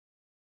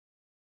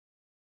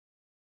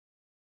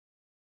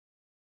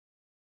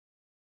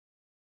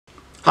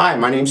Hi,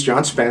 my name's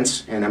John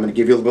Spence, and I'm going to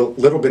give you a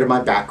little bit of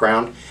my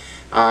background.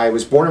 I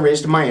was born and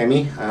raised in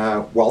Miami,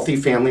 wealthy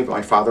family.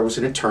 My father was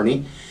an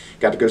attorney.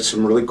 Got to go to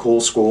some really cool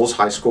schools,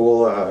 high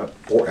school,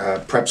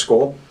 prep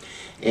school.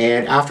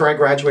 And after I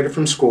graduated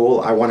from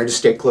school, I wanted to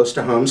stay close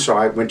to home, so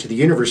I went to the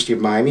University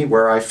of Miami,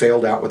 where I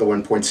failed out with a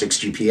 1.6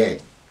 GPA.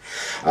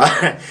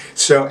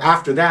 So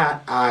after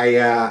that,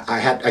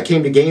 I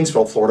came to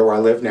Gainesville, Florida, where I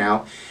live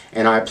now,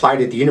 and I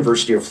applied at the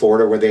University of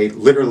Florida, where they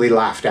literally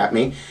laughed at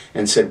me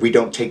and said, "We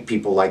don't take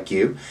people like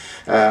you."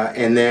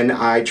 And then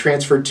I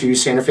transferred to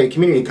Santa Fe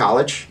Community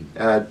College,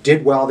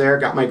 did well there,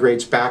 got my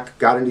grades back,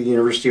 got into the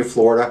University of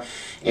Florida,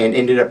 and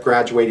ended up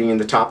graduating in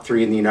the top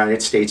 3 in the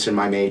United States in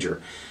my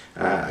major.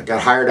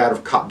 Got hired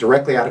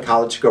directly out of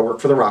college to go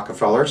work for the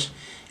Rockefellers,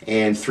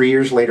 and 3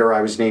 years later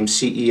I was named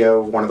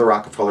CEO of one of the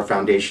Rockefeller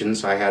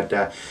Foundations. I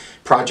had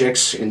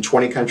projects in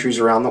 20 countries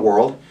around the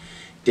world.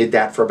 Did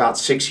that for about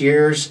 6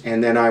 years,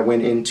 and then I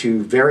went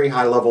into very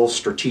high-level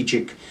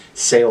strategic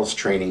sales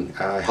training,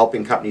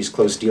 helping companies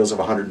close deals of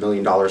 $100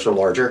 million or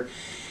larger.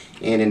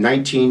 And in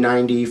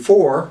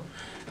 1994,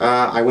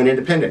 I went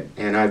independent,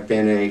 and I've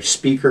been a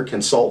speaker,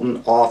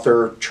 consultant,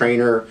 author,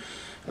 trainer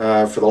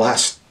for the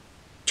last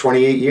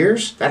 28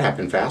 years. That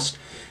happened fast,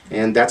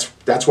 and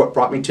that's what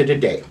brought me to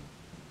today.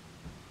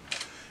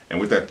 And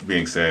with that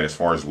being said, as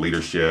far as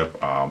leadership,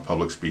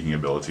 public speaking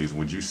abilities,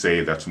 would you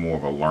say that's more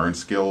of a learned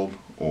skill,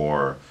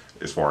 or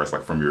as far as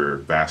like from your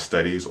vast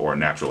studies, or a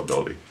natural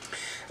ability?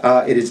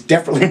 It is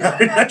definitely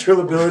not a natural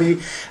ability.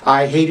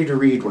 I hated to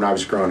read when I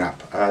was growing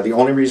up. The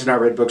only reason I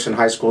read books in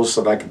high school is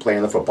so that I could play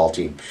on the football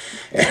team.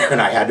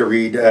 And I had to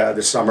read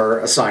the summer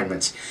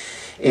assignments.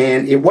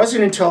 And it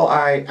wasn't until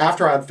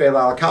after I'd failed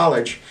out of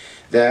college,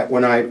 that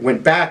when I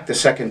went back the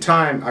second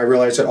time, I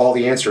realized that all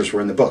the answers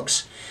were in the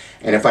books.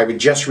 And if I would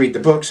just read the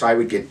books, I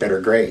would get better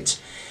grades.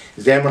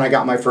 Then when I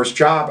got my first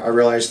job, I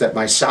realized that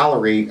my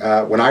salary,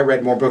 when I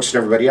read more books than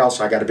everybody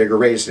else, I got a bigger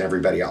raise than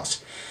everybody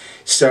else.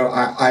 So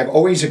I've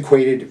always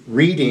equated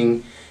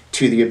reading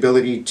to the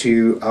ability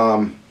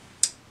to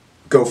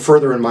go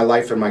further in my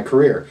life and my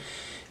career.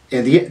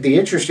 And the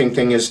interesting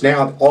thing is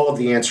now all of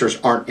the answers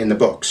aren't in the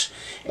books.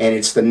 And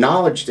it's the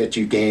knowledge that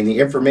you gain, the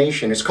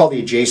information. It's called the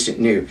adjacent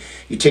new.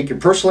 You take your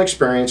personal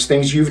experience,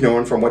 things you've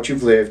known from what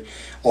you've lived,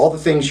 all the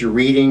things you're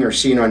reading or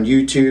seeing on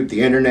YouTube,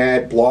 the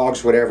internet,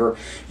 blogs, whatever,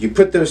 you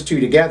put those two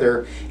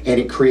together and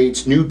it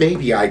creates new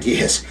baby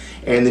ideas.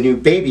 And the new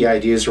baby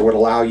ideas are what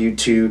allow you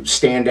to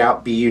stand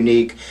out, be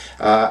unique.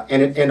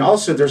 And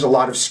also there's a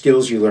lot of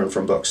skills you learn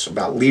from books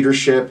about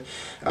leadership,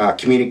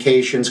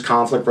 communications,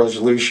 conflict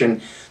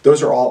resolution.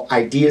 Those are all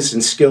ideas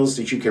and skills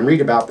that you can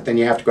read about, but then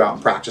you have to go out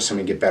and practice them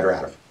and get better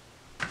at them.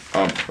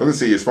 Let's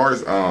see, as far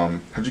as,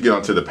 how'd you get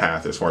onto the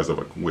path as far as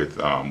with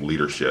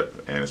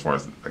leadership and as far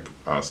as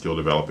like, skill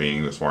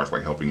developing, as far as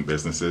like helping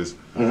businesses?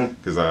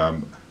 Because I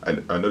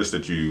noticed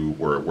that you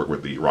work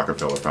with the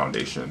Rockefeller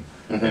Foundation,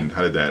 and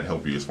how did that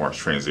help you as far as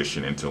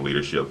transition into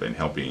leadership and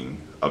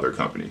helping other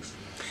companies?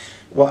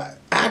 Well,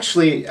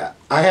 actually,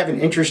 I have an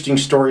interesting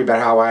story about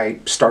how I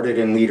started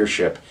in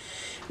leadership.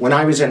 When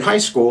I was in high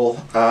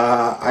school,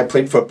 I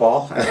played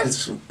football.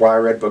 That's why I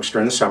read books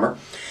during the summer.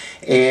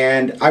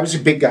 And I was a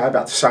big guy,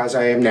 about the size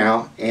I am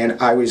now, and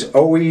I was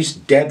always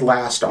dead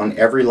last on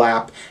every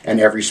lap and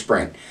every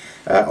sprint.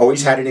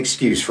 Always had an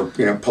excuse for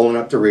pulling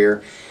up the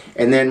rear.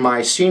 And then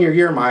my senior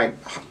year, my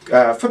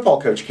football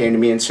coach came to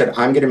me and said,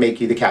 "I'm going to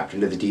make you the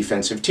captain of the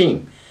defensive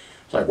team."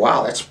 I was like,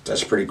 "Wow,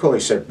 that's pretty cool."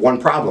 He said,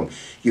 "One problem,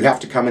 you have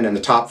to come in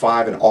the top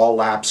 5 in all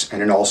laps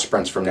and in all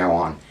sprints from now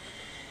on."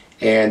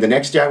 And the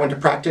next day I went to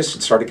practice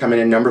and started coming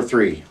in number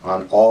 3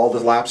 on all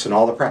the laps and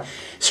all the practice.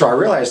 So I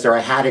realized I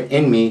had it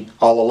in me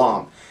all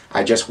along.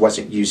 I just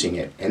wasn't using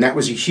it. And that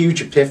was a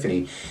huge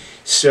epiphany.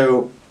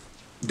 So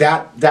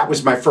that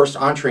was my first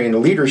entree into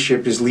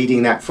leadership, is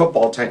leading that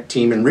football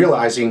team and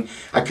realizing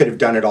I could have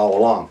done it all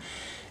along.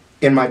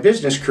 In my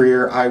business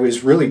career, I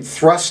was really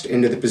thrust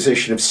into the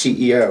position of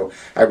CEO.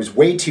 I was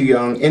way too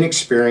young,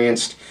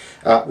 inexperienced,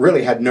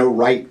 really had no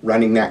right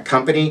running that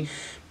company.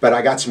 But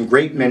I got some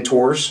great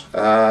mentors,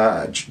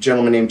 a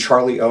gentleman named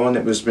Charlie Owen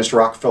that was Mr.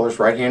 Rockefeller's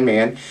right-hand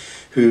man,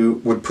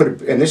 who would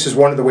and this is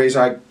one of the ways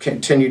I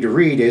continue to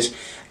read, is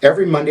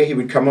every Monday he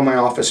would come in my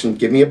office and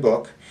give me a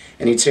book,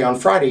 and he'd say, "On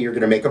Friday you're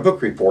going to make a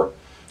book report."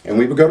 And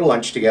we would go to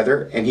lunch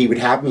together, and he would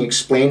have me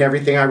explain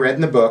everything I read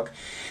in the book.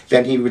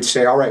 Then he would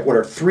say, "All right, what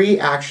are 3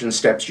 action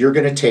steps you're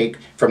going to take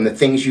from the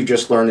things you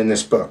just learned in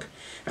this book?"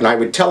 And I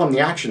would tell him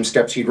the action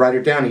steps, he'd write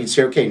it down, and he'd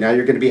say, "Okay, now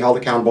you're going to be held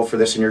accountable for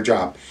this in your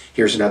job.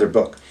 Here's another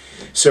book."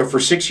 So for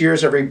 6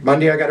 years, every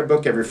Monday I got a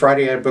book, every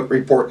Friday I had a book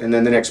report, and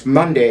then the next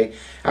Monday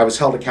I was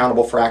held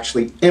accountable for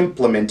actually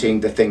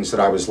implementing the things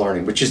that I was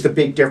learning, which is the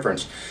big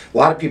difference. A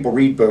lot of people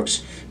read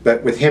books,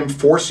 but with him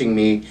forcing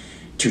me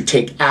to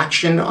take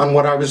action on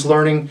what I was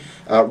learning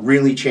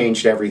really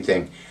changed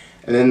everything.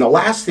 And then the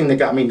last thing that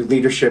got me into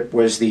leadership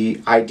was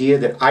the idea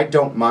that I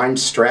don't mind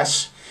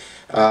stress.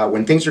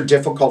 When things are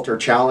difficult or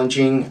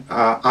challenging,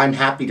 I'm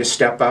happy to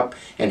step up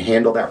and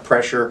handle that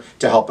pressure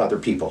to help other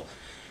people.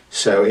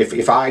 So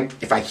if I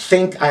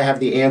think I have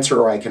the answer,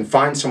 or I can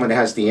find someone that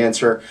has the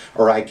answer,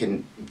 or I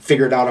can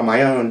figure it out on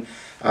my own,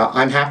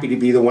 I'm happy to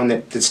be the one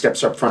that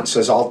steps up front and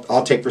says,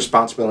 I'll take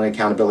responsibility and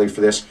accountability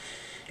for this.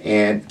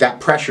 And that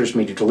pressures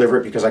me to deliver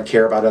it because I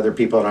care about other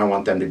people and I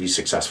want them to be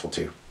successful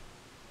too.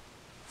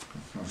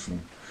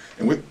 Awesome.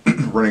 And with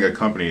running a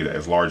company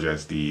as large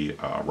as the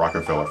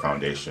Rockefeller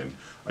Foundation,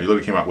 you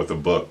literally came out with a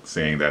book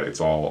saying that it's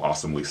all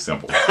awesomely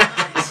simple.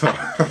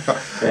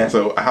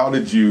 So how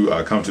did you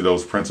come to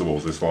those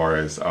principles as far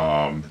as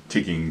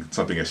taking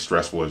something as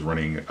stressful as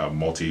running a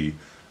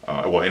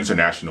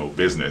international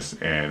business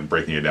and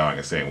breaking it down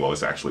and saying, well,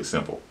 it's actually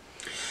simple?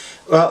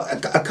 Well,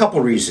 a couple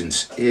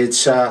reasons.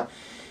 It's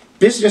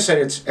business at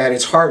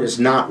its heart is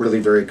not really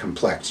very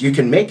complex. You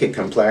can make it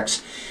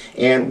complex,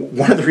 and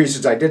one of the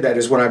reasons I did that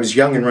is when I was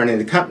young and running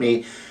the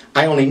company,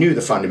 I only knew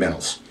the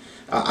fundamentals.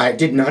 I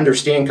didn't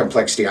understand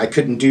complexity. I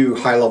couldn't do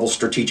high-level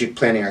strategic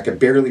planning. I could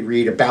barely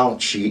read a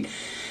balance sheet.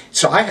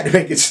 So I had to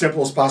make it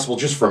simple as possible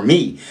just for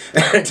me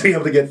to be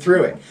able to get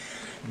through it.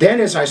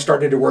 Then as I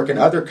started to work in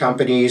other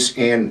companies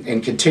and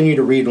continue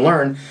to read and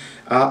learn,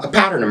 a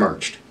pattern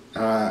emerged.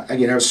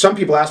 Some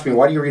people ask me,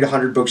 why do you read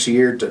 100 books a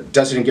year?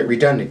 Doesn't it get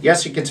redundant?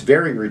 Yes, it gets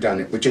very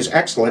redundant, which is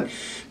excellent,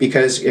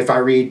 because if I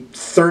read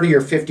 30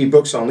 or 50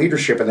 books on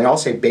leadership and they all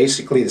say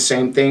basically the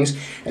same things,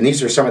 and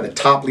these are some of the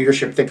top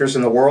leadership thinkers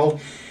in the world,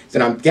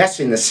 then I'm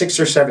guessing the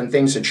 6 or 7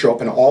 things that show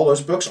up in all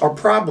those books are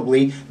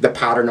probably the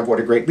pattern of what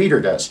a great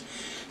leader does.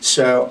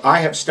 So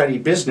I have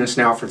studied business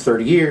now for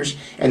 30 years,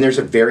 and there's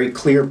a very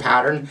clear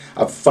pattern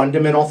of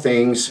fundamental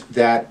things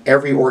that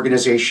every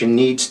organization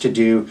needs to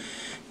do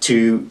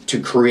to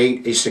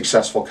create a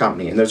successful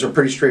company. And those are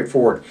pretty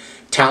straightforward.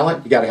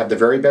 Talent, you got to have the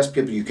very best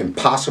people you can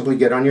possibly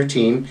get on your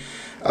team.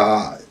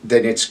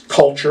 Then it's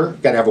culture, you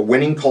got to have a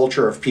winning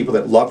culture of people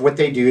that love what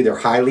they do, they're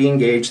highly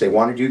engaged, they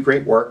want to do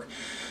great work.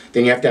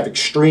 Then you have to have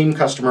extreme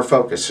customer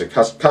focus. The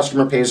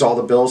customer pays all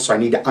the bills, so I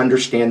need to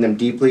understand them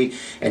deeply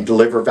and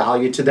deliver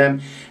value to them.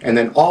 And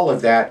then all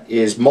of that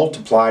is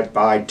multiplied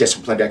by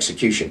disciplined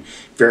execution.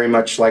 Very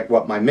much like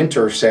what my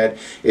mentor said,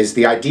 is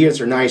the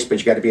ideas are nice, but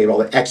you got to be able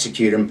to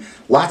execute them.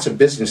 Lots of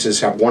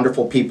businesses have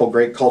wonderful people,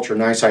 great culture,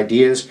 nice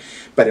ideas,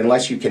 but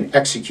unless you can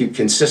execute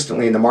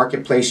consistently in the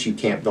marketplace, you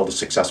can't build a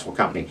successful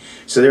company.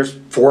 So there's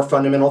 4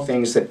 fundamental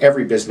things that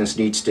every business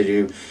needs to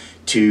do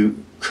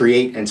to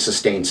create and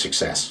sustain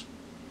success.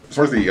 As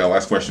far as the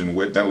last question,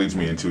 what that leads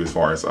me into as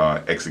far as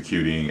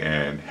executing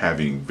and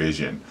having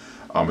vision.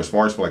 As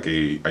far as like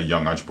a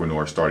young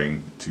entrepreneur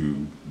starting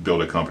to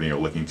build a company or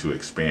looking to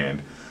expand,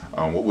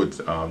 what would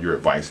your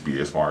advice be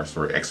as far as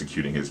for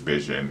executing his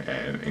vision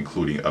and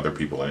including other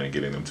people in and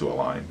getting them to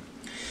align?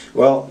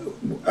 Well,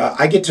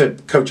 I get to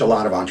coach a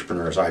lot of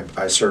entrepreneurs.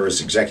 I serve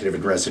as executive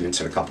in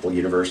residence at a couple of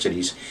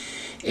universities.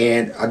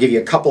 And I'll give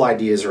you a couple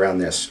ideas around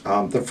this.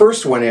 The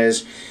first one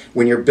is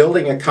when you're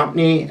building a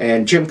company,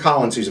 and Jim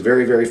Collins, who's a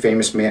very, very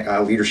famous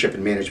leadership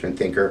and management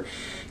thinker,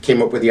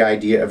 came up with the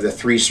idea of the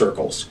 3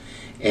 circles.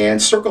 And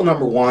circle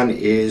number 1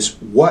 is,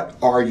 what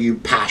are you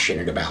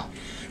passionate about?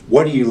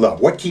 What do you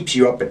love? What keeps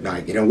you up at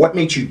night? What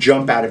makes you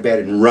jump out of bed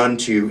and run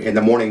to in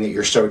the morning that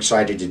you're so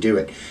excited to do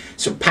it?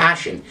 So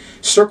passion.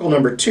 Circle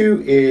number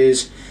 2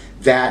 is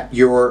that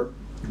you're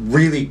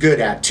really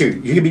good at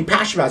too. You can be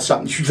passionate about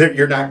something that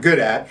you're not good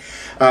at.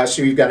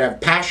 So you've got to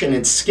have passion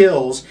and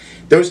skills.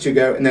 Those 2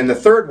 go. And then the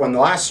third one, the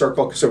last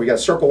circle, so we got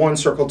circle 1,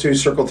 circle 2,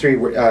 circle 3,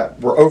 where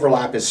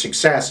overlap is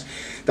success.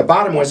 The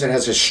bottom one is it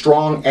has a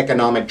strong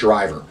economic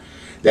driver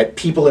that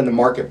people in the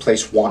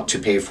marketplace want to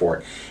pay for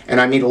it.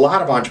 And I meet a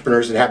lot of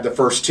entrepreneurs that have the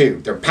first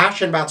 2. They're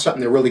passionate about something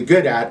they're really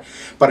good at,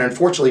 but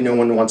unfortunately no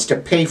one wants to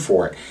pay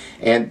for it.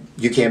 And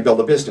you can't build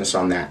a business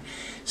on that.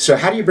 So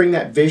how do you bring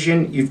that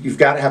vision? You've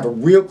got to have a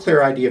real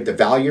clear idea of the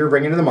value you're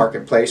bringing to the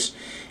marketplace,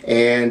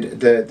 and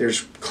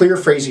there's clear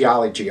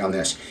phraseology on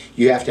this.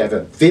 You have to have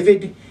a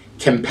vivid,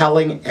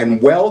 compelling,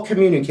 and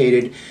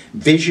well-communicated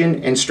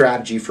vision and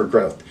strategy for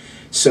growth.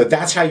 So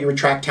that's how you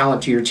attract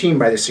talent to your team,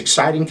 by this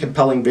exciting,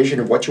 compelling vision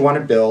of what you want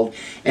to build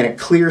and a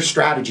clear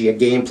strategy, a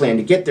game plan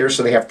to get there,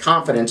 so they have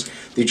confidence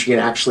that you can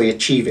actually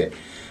achieve it.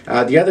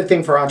 The other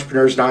thing for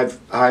entrepreneurs, and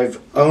I've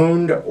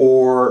owned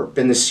or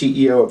been the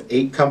CEO of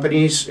 8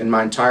 companies in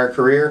my entire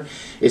career,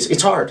 is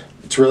it's hard.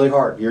 It's really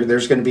hard.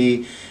 There's going to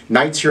be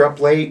nights you're up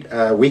late,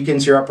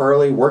 weekends you're up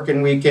early,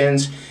 working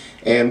weekends.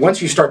 And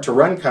once you start to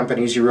run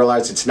companies, you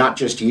realize it's not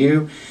just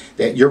you,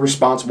 that you're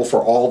responsible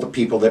for all the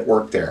people that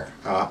work there.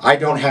 I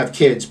don't have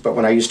kids, but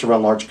when I used to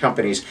run large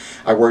companies,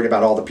 I worried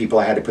about all the people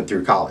I had to put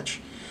through college.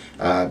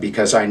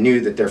 Because I knew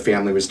that their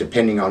family was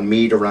depending on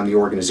me to run the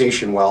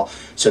organization well,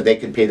 so they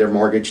could pay their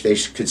mortgage, they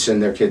could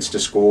send their kids to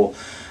school,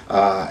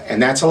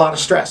 and that's a lot of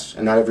stress,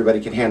 and not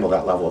everybody can handle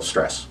that level of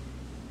stress.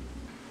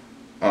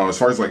 As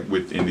far as like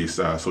within these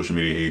social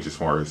media age, as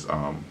far as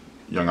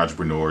young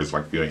entrepreneurs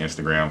like via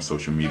Instagram,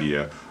 social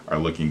media, are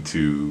looking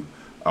to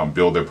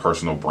build their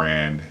personal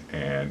brand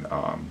and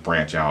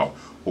branch out,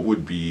 what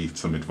would be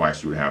some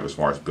advice you would have as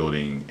far as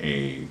building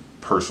a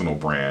personal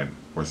brand,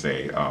 or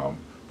say,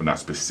 but not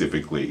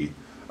specifically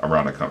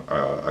around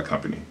a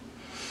company?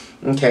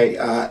 Okay,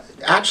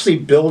 actually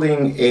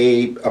building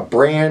a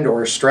brand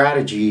or a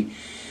strategy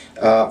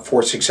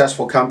for a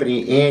successful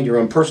company and your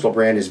own personal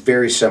brand is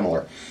very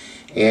similar.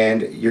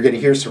 And you're going to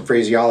hear some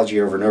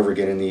phraseology over and over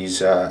again in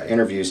these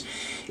interviews.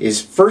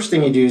 Is first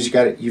thing you do is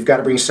you've got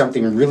to bring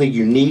something really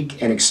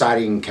unique and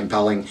exciting and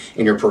compelling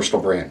in your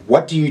personal brand.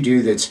 What do you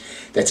do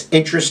that's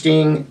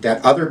interesting,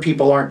 that other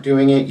people aren't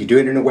doing it? You do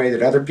it in a way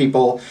that other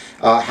people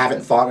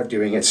haven't thought of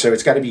doing it. So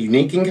it's got to be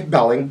unique and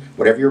compelling,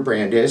 whatever your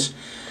brand is.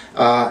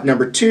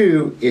 Number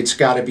two, it's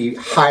got to be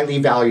highly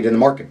valued in the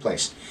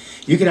marketplace.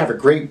 You can have a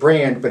great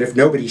brand, but if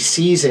nobody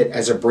sees it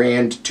as a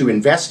brand to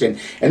invest in,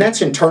 and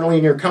that's internally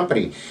in your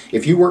company.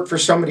 If you work for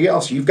somebody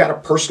else, you've got a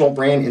personal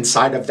brand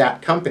inside of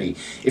that company.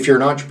 If you're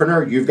an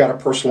entrepreneur, you've got a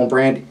personal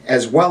brand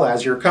as well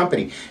as your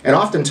company. And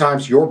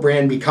oftentimes, your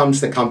brand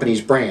becomes the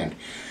company's brand.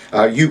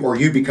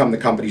 You become the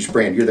company's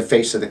brand. You're the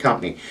face of the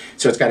company.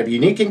 So it's got to be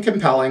unique and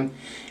compelling.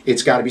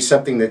 It's got to be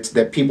something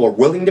that people are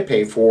willing to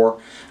pay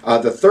for.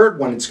 The third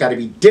one, it's got to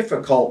be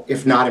difficult,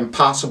 if not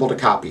impossible, to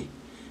copy.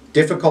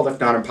 Difficult, if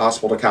not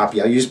impossible, to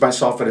copy. I'll use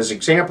myself as an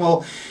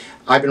example.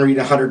 I've been reading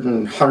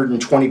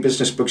 120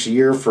 business books a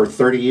year for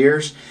 30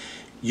 years.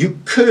 You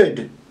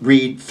could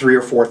read 3,000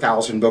 or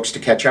 4,000 books to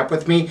catch up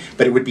with me,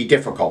 but it would be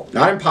difficult.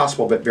 Not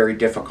impossible, but very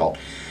difficult.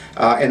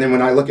 And then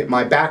when I look at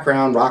my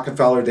background,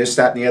 Rockefeller, this,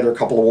 that, and the other,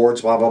 couple awards,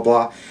 blah, blah,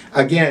 blah.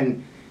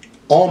 Again,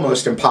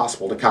 almost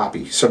impossible to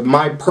copy. So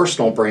my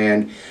personal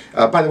brand,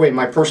 by the way,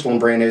 my personal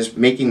brand is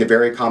making the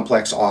very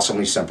complex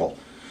awesomely simple.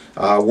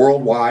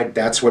 Worldwide,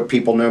 that's what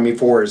people know me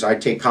for, is I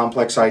take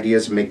complex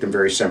ideas and make them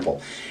very simple.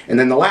 And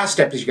then the last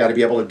step is you got to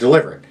be able to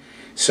deliver it.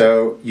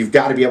 So you've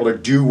got to be able to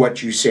do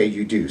what you say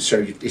you do.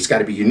 So it's got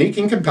to be unique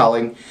and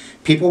compelling.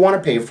 People want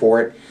to pay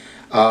for it.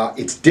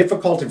 It's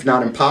difficult, if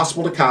not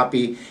impossible, to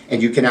copy,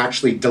 and you can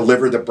actually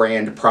deliver the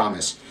brand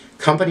promise.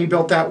 Company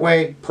built that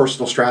way,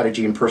 personal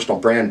strategy and personal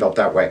brand built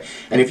that way.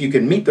 And if you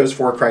can meet those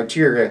four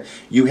criteria,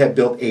 you have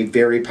built a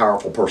very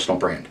powerful personal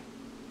brand.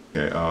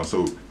 Okay,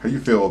 so how do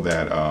you feel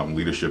that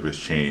leadership has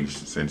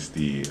changed since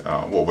the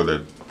over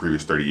the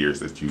previous 30 years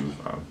that you've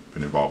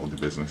been involved with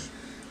the business?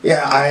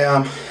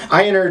 Yeah,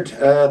 I entered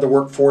the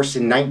workforce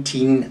in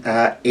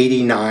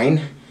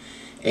 1989,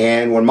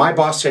 and when my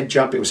boss said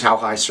jump, it was how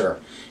high, sir.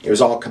 It was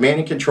all command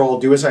and control,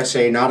 do as I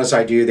say, not as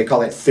I do. They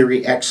call that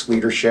Theory X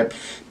leadership.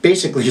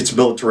 Basically, it's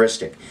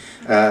militaristic.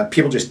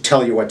 People just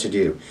tell you what to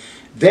do.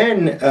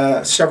 Then,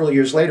 several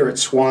years later, it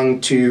swung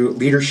to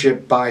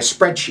leadership by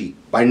spreadsheet,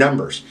 by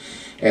numbers.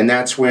 And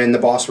that's when the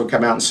boss would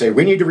come out and say,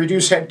 we need to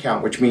reduce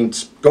headcount, which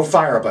means go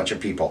fire a bunch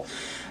of people.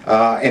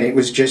 And it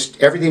was just,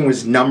 everything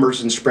was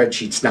numbers and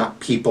spreadsheets,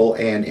 not people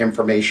and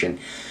information.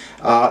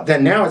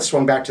 Then now it's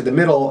swung back to the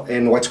middle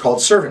in what's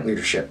called servant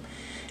leadership.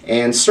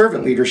 And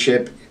servant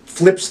leadership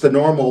flips the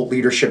normal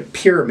leadership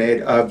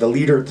pyramid of the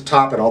leader at the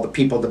top and all the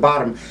people at the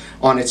bottom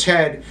on its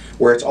head,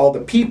 where it's all the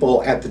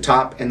people at the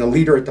top and the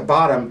leader at the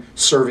bottom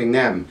serving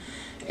them.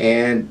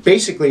 And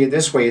basically, in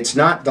this way, it's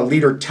not the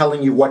leader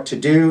telling you what to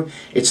do,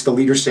 it's the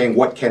leader saying,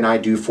 what can I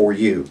do for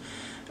you?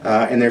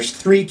 And there's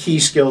three key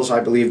skills I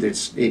believe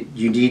that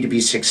you need to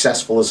be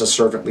successful as a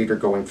servant leader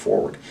going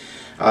forward.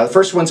 The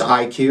first one's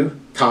IQ,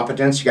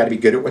 competence. You got to be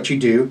good at what you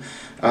do.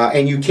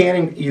 And you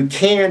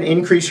can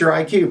increase your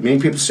IQ.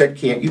 Many people said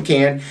can't. You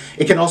can.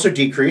 It can also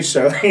decrease,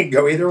 so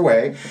go either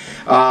way.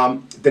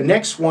 The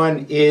next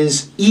one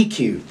is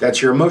EQ.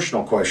 That's your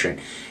emotional quotient.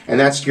 And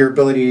that's your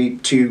ability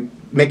to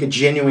make a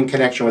genuine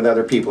connection with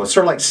other people. It's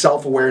sort of like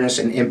self-awareness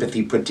and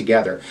empathy put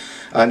together.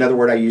 Another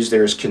word I use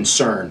there is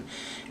concern.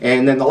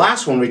 And then the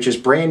last one, which is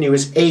brand new,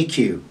 is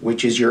AQ,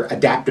 which is your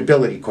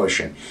adaptability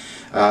quotient.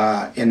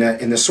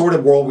 In the sort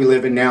of world we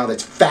live in now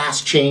that's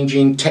fast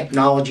changing,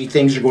 technology,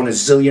 things are going a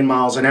zillion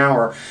miles an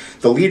hour,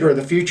 the leader of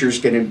the future is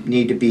going to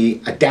need to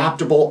be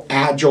adaptable,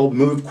 agile,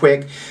 move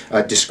quick,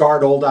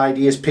 discard old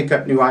ideas, pick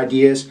up new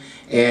ideas,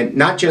 and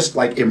not just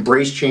like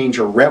embrace change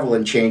or revel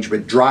in change,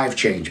 but drive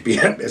change.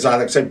 As I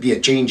like to say, be a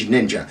change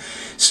ninja.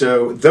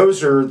 So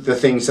those are the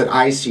things that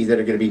I see that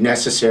are going to be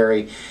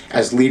necessary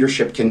as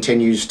leadership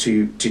continues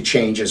to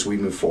change as we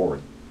move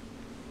forward.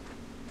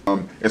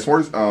 As far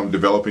as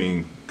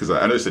developing, because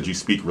I noticed that you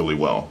speak really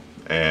well,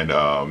 and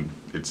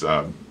it's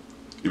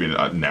even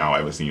now I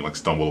haven't seen you like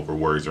stumble over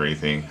words or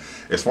anything.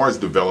 As far as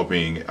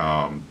developing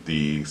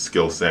the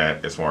skill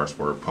set, as far as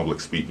for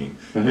public speaking,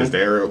 were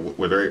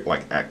there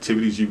like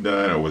activities you've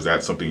done, or was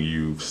that something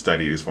you've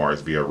studied as far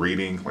as via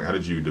reading? Like, how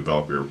did you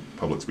develop your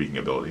public speaking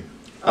ability?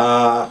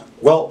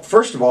 Well,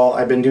 first of all,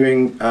 I've been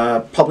doing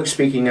public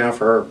speaking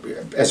now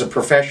as a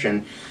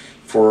profession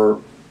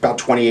for about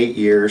 28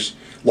 years.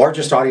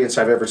 Largest audience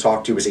I've ever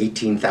talked to was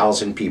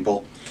 18,000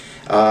 people.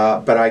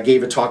 But I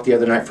gave a talk the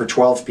other night for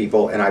 12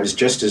 people, and I was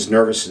just as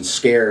nervous and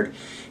scared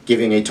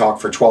giving a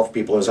talk for 12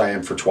 people as I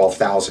am for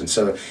 12,000.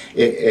 So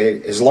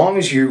as long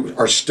as you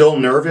are still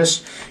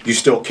nervous, you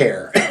still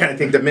care. I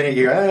think the minute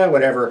you,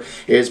 whatever,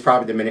 is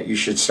probably the minute you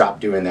should stop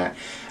doing that.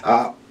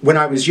 When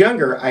I was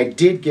younger, I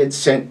did get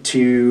sent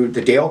to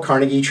the Dale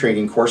Carnegie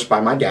training course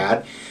by my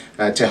dad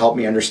to help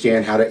me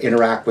understand how to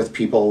interact with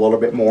people a little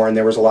bit more, and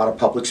there was a lot of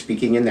public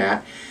speaking in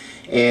that.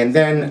 And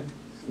then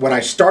when I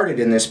started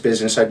in this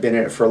business, I'd been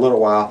in it for a little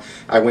while,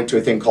 I went to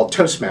a thing called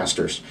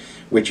Toastmasters,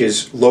 which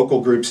is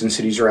local groups in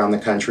cities around the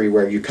country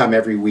where you come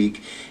every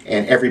week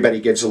and everybody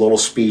gives a little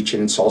speech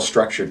and it's all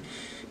structured.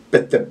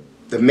 But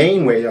the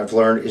main way I've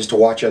learned is to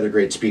watch other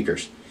great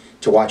speakers,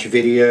 to watch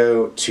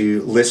video,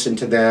 to listen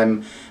to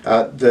them.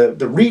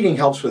 The reading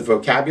helps with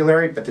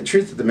vocabulary, but the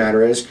truth of the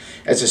matter is,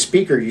 as a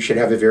speaker, you should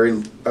have a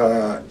very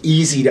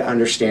easy to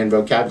understand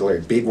vocabulary.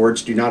 Big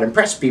words do not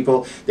impress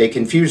people, they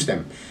confuse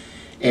them.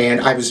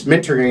 And I was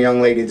mentoring a young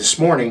lady this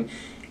morning,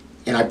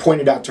 and I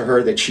pointed out to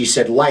her that she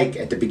said "like"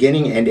 at the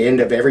beginning and end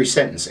of every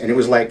sentence, and it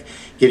was like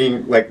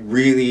getting like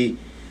really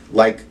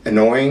like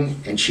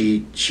annoying, and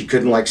she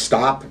couldn't like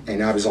stop,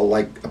 and I was all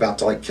like about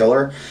to like kill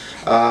her.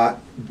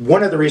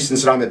 One of the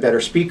reasons that I'm a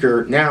better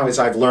speaker now is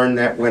I've learned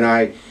that when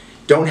I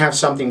don't have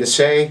something to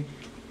say,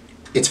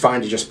 it's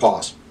fine to just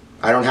pause.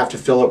 I don't have to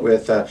fill it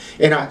with,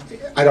 and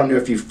I don't know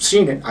if you've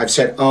seen it, I've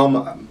said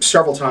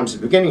several times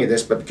at the beginning of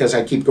this, but because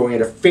I keep going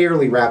at a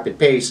fairly rapid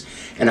pace,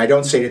 and I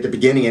don't say it at the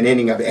beginning and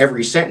ending of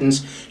every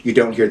sentence, you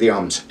don't hear the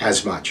ums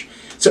as much.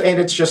 So, and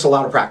it's just a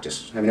lot of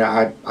practice. I mean,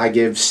 I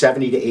give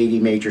 70 to 80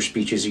 major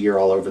speeches a year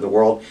all over the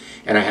world,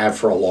 and I have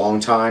for a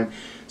long time.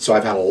 So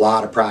I've had a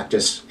lot of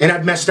practice, and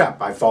I've messed up.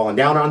 I've fallen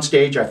down on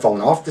stage, I've fallen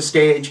off the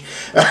stage.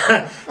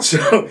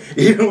 So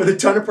even with a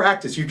ton of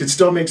practice, you could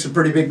still make some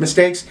pretty big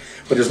mistakes.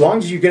 But as long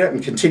as you get up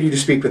and continue to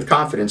speak with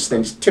confidence,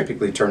 things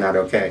typically turn out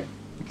okay.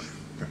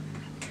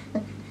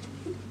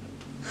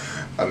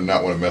 I do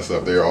not want to mess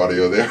up their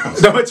audio there.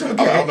 No, it's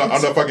okay. I don't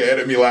know if I can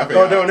edit me laughing.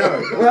 Oh,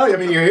 no. Well, I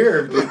mean, you're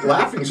here.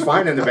 Laughing's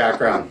fine in the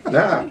background.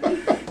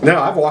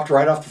 No, I've walked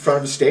right off the front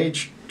of the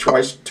stage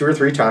twice, 2 or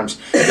 3 times.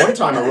 One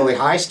time a really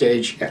high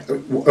stage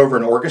over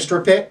an orchestra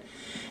pit,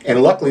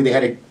 and luckily they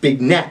had a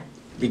big net,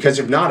 because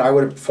if not, I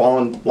would have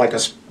fallen like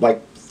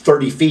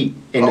 30 feet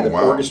into the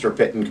orchestra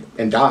pit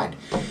and died.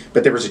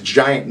 But there was a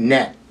giant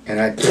net, and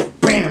I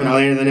bam, and I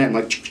landed in the net and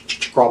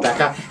like crawl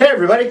back out. Hey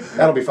everybody,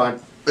 that'll be fine.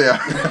 Yeah.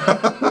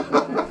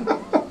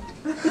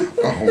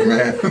 Oh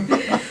man.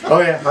 Oh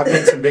yeah, I've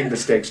made some big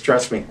mistakes,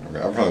 trust me. I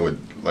probably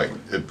would, like,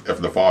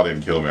 if the fall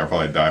didn't kill me, I'd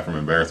probably die from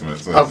embarrassment.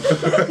 So.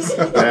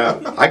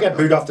 Yeah, I got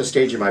booed off the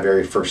stage in my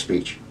very first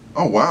speech.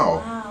 Oh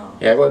wow.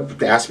 Yeah, well,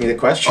 they asked me the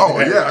question. Oh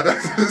yeah.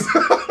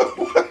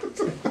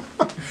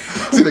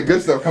 See, the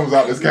good stuff comes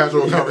out in this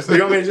casual conversation.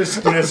 You want me to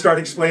just start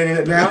explaining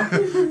it now?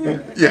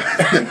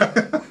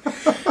 Yeah.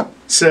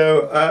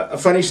 So, a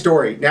funny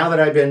story. Now that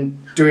I've been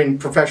doing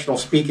professional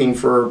speaking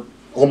for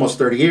almost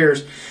 30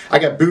 years, I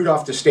got booed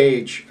off the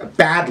stage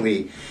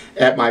badly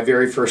at my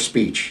very first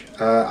speech.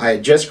 I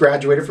had just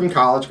graduated from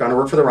college, gone to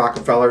work for the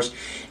Rockefellers,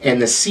 and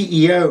the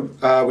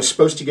CEO was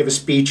supposed to give a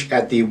speech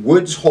at the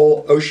Woods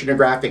Hole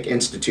Oceanographic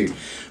Institute,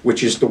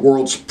 which is the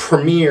world's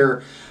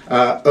premier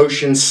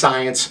ocean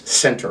science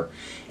center.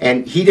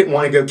 And he didn't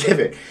want to go give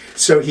it.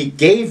 So he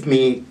gave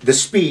me the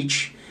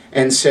speech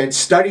and said,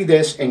 study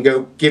this and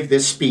go give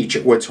this speech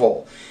at Woods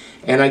Hole.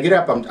 And I get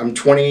up, I'm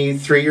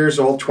 23 years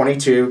old,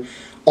 22,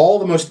 all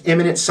the most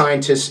eminent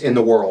scientists in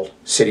the world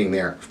sitting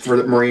there for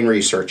the marine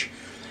research.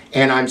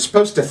 And I'm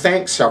supposed to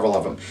thank several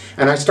of them.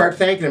 And I start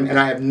thanking them, and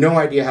I have no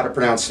idea how to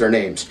pronounce their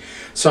names.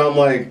 So I'm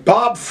like,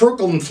 Bob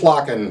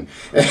Fruckenflocken,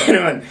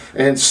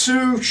 and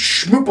Sue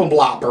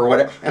Schmoopenblop, or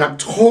whatever. And I'm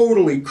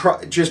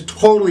just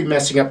totally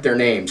messing up their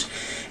names.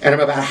 And I'm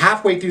about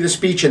halfway through the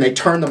speech, and they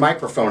turn the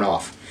microphone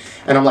off.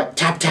 And I'm like,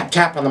 tap, tap,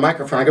 tap on the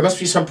microphone. I go, must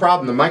be some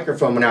problem. The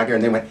microphone went out here,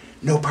 and they went,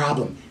 no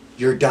problem,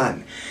 you're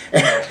done.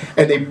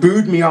 And they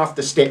booed me off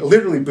the stage,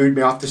 literally booed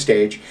me off the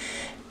stage.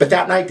 But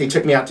that night they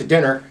took me out to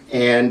dinner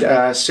and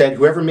said,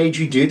 whoever made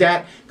you do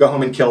that, go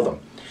home and kill them.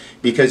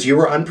 Because you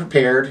were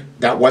unprepared,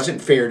 that wasn't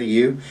fair to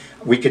you.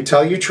 We could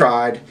tell you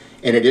tried,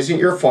 and it isn't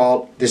your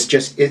fault.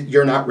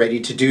 You're not ready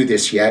to do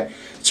this yet.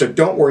 So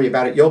don't worry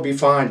about it, you'll be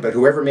fine. But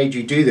whoever made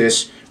you do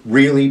this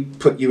really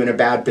put you in a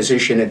bad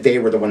position, and they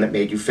were the one that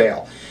made you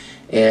fail.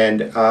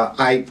 And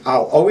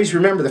I'll always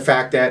remember the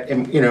fact that,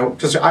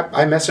 because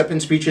I mess up in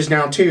speeches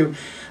now too,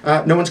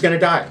 no one's going to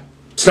die.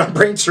 It's not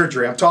brain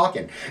surgery, I'm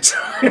talking. So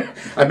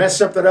I mess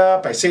something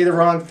up, I say the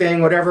wrong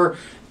thing, whatever.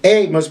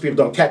 Most people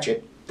don't catch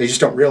it. They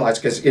just don't realize,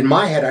 because in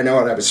my head I know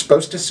what I was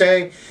supposed to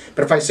say,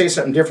 but if I say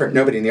something different,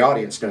 nobody in the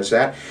audience knows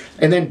that.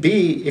 And then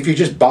B, if you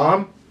just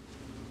bomb,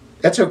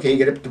 that's okay, you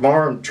get up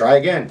tomorrow and try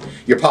again.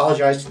 You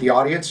apologize to the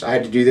audience. I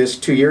had to do this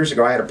 2 years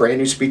ago. I had a brand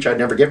new speech I'd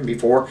never given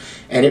before,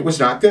 and it was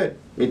not good.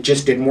 It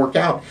just didn't work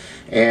out.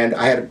 And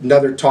I had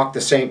another talk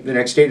the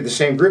next day to the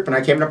same group, and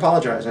I came and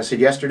apologized. I said,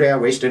 yesterday I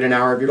wasted an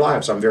hour of your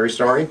lives. I'm very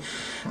sorry.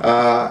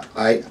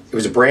 It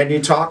was a brand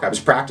new talk. I was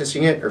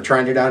practicing it or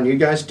trying it on you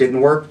guys.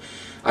 Didn't work.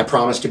 I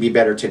promised to be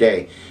better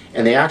today.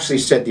 And they actually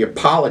said the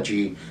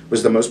apology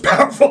was the most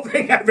powerful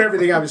thing out of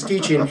everything I was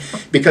teaching,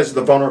 because of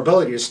the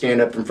vulnerability to stand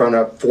up in front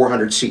of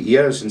 400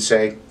 CEOs and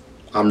say,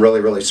 I'm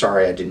really, really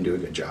sorry I didn't do a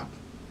good job.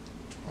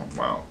 Oh,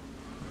 wow.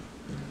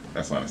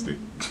 That's honesty.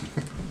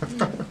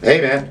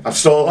 Hey man, I'm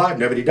still alive.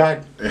 Nobody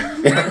died.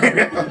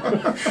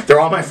 They're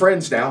all my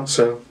friends now,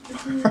 so.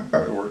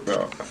 It worked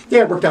out.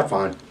 Yeah, it worked out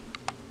fine.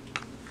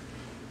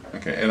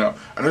 Okay, and I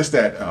noticed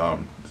that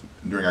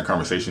during our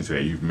conversation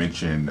today, you've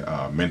mentioned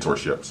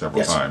mentorship several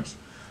Yes. times.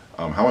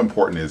 How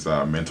important is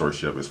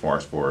mentorship as far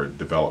as for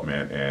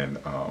development and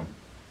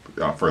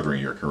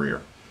furthering your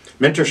career?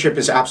 Mentorship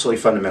is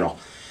absolutely fundamental.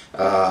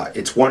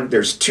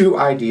 There's two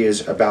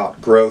ideas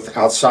about growth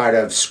outside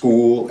of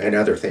school and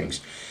other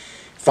things.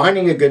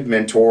 Finding a good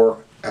mentor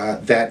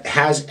that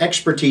has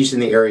expertise in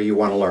the area you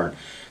want to learn.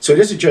 So it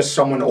isn't just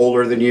someone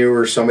older than you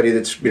or somebody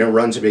that's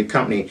runs a big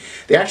company.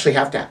 They actually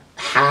have to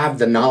have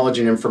the knowledge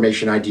and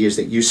information ideas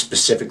that you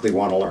specifically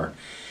want to learn.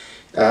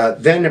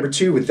 Then number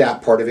two with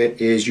that part of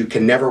it is you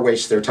can never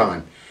waste their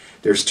time.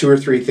 There's two or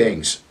three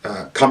things.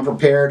 Come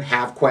prepared,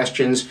 have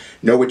questions,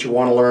 know what you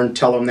want to learn,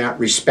 tell them that,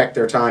 respect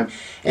their time.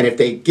 And if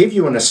they give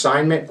you an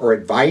assignment or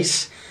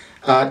advice,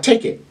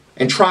 take it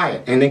and try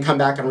it and then come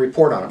back and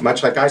report on it.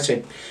 Much like I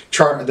said,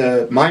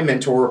 my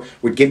mentor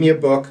would give me a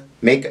book,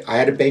 I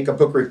had to make a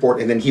book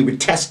report, and then he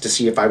would test to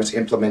see if I was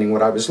implementing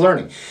what I was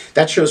learning.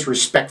 That shows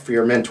respect for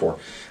your mentor.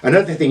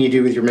 Another thing you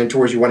do with your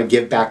mentor is you want to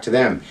give back to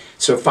them.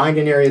 So find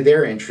an area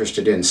they're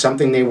interested in,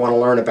 something they want to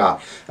learn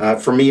about.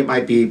 For me, it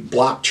might be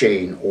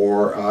blockchain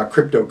or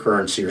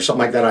cryptocurrency or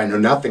something like that I know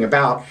nothing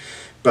about.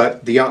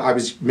 But I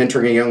was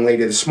mentoring a young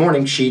lady this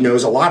morning. She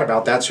knows a lot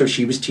about that, so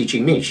she was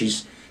teaching me.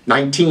 She's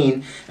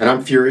 19, and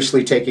I'm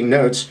furiously taking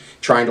notes,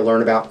 trying to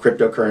learn about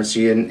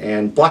cryptocurrency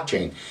and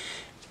blockchain.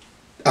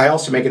 I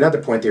also make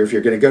another point there. If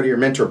you're going to go to your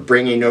mentor,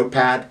 bring a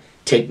notepad,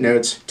 take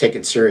notes, take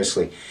it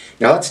seriously.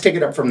 Now let's take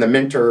it up from the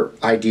mentor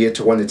idea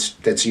to one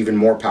that's even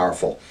more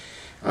powerful.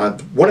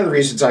 One of the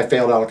reasons I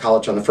failed out of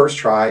college on the first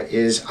try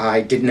is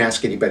I didn't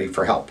ask anybody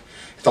for help.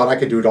 I thought I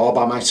could do it all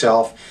by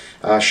myself,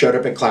 showed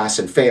up at class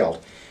and failed.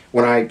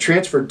 When I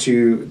transferred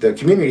to the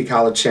community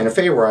college Santa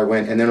Fe where I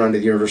went and then on to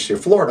the University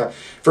of Florida,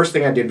 first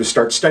thing I did was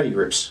start study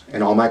groups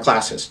in all my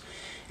classes.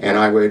 And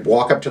I would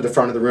walk up to the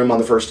front of the room on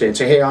the first day and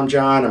say, hey, I'm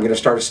John, I'm going to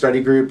start a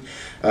study group.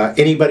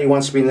 Anybody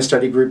wants to be in the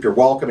study group, you're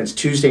welcome. It's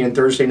Tuesday and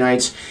Thursday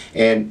nights,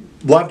 and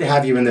love to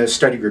have you in the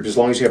study group as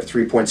long as you have a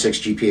 3.6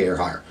 GPA or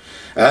higher.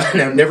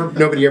 Now,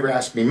 nobody ever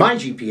asked me my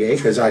GPA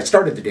because I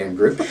started the damn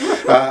group.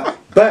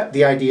 But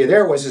the idea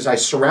there was I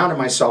surrounded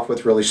myself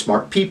with really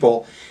smart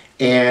people,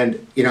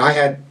 and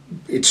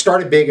it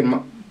started big,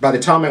 and by the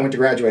time I went to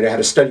graduate, I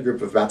had a study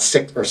group of about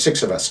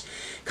six of us.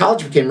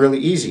 College became really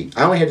easy.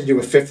 I only had to do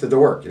a fifth of the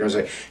work. It was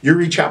like, you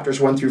read chapters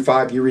 1 through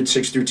 5, you read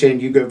 6 through 10,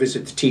 you go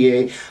visit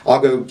the TA, I'll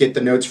go get the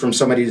notes from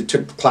somebody that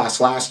took the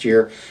class last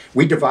year.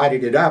 We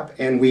divided it up,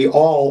 and we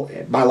all,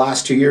 my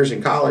last 2 years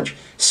in college,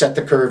 set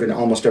the curve in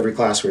almost every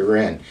class we were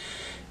in.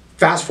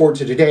 Fast forward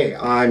to today,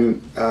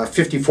 I'm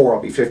 54,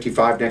 I'll be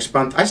 55 next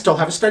month. I still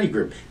have a study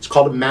group. It's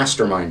called a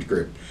mastermind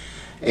group.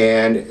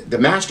 And the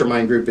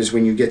mastermind group is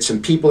when you get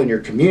some people in your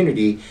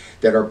community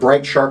that are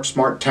bright, sharp,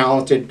 smart,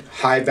 talented,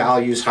 high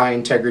values, high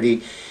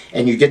integrity,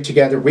 and we get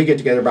together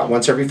about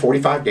once every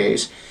 45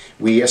 days.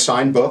 We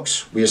assign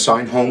books, we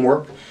assign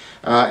homework,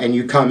 and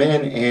you come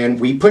in and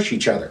we push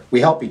each other,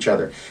 we help each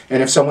other.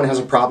 And if someone has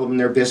a problem in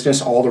their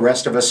business, all the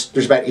rest of us,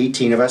 there's about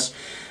 18 of us,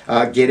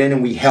 get in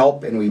and we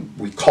help and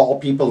we call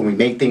people and we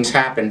make things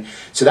happen.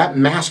 So that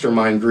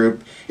mastermind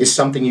group is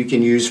something you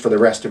can use for the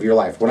rest of your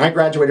life. When I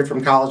graduated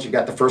from college and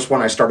got the first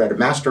one, I started a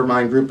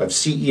mastermind group of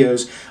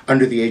CEOs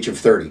under the age of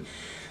 30.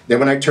 Then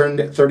when I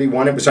turned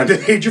 31, it was under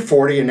the age of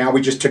 40, and now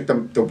we just took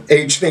the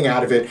age thing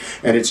out of it,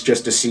 and it's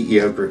just a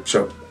CEO group.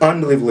 So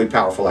unbelievably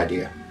powerful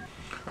idea.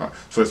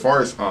 So as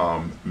far as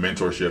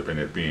mentorship and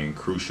it being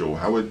crucial,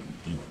 how would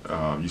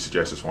you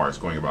suggest as far as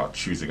going about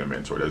choosing a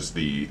mentor? Does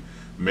the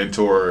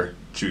mentor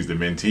choose the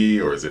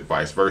mentee, or is it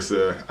vice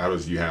versa? How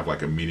does you have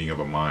like a meeting of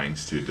a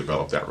minds to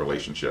develop that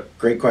relationship?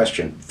 Great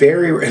question.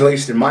 At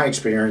least in my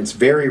experience,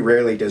 very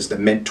rarely does the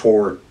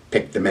mentor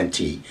pick the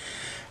mentee.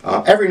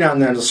 Every now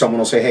and then someone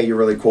will say, hey, you're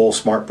really cool,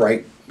 smart,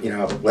 bright,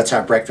 let's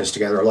have breakfast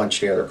together or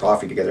lunch together,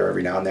 coffee together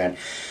every now and then.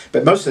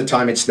 But most of the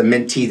time it's the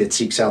mentee that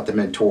seeks out the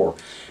mentor.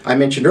 I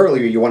mentioned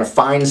earlier you want to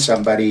find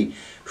somebody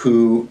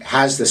who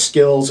has the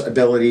skills,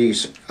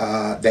 abilities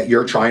that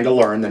you're trying to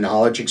learn, the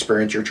knowledge,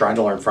 experience you're trying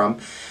to learn from.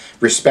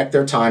 Respect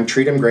their time,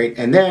 treat them great,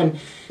 and then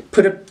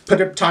put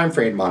a time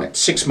frame on it,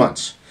 6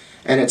 months.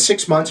 And at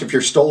 6 months, if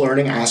you're still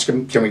learning, ask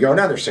them, can we go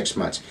another 6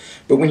 months?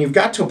 But when you've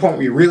got to a point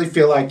where you really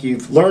feel like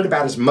you've learned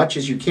about as much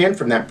as you can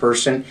from that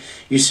person,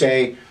 you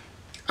say,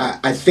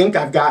 I think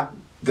I've got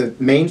the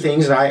main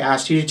things that I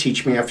asked you to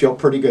teach me. I feel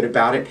pretty good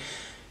about it.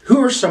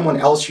 Who are someone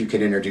else you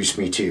can introduce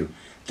me to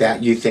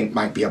that you think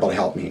might be able to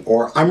help me?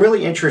 Or I'm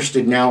really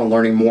interested now in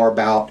learning more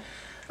about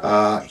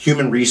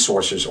human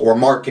resources or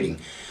marketing.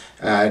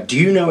 Do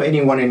you know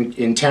anyone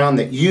in town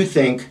that you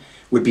think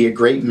would be a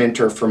great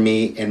mentor for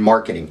me in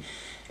marketing?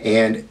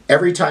 And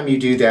every time you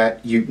do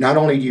that, you not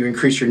only do you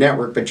increase your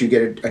network, but you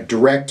get a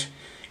direct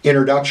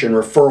introduction,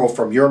 referral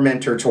from your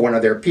mentor to one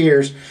of their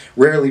peers.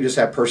 Rarely does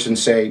that person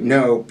say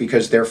no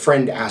because their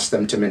friend asked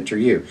them to mentor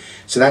you.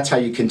 So that's how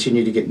you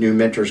continue to get new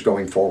mentors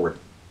going forward.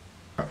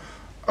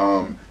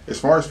 As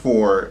far as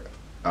for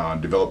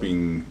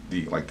developing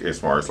as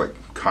far as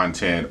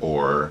content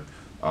or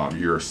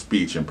your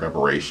speech and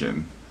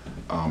preparation,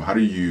 what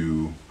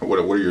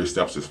are your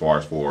steps as far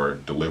as for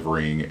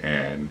delivering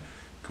and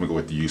coming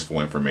up with the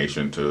useful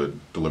information to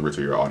deliver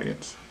to your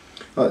audience?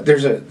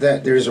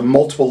 There's a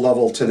multiple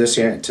level to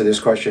this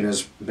question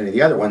as many of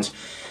the other ones.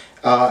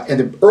 In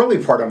the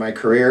early part of my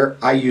career,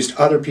 I used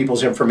other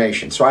people's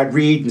information. So I'd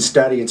read and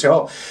study and say,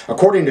 oh,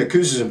 according to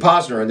Kouzes and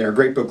Posner in their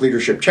Great Book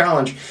Leadership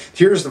Challenge,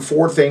 here's the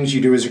 4 things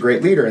you do as a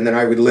great leader. And then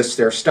I would list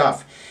their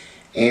stuff.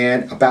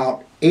 And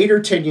about 8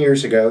 or 10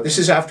 years ago, this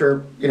is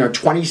after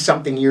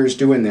 20-something years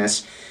doing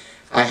this,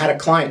 I had a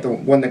client,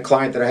 the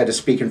client that I had to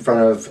speak in front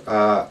of,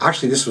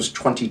 actually this was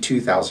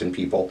 22,000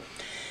 people.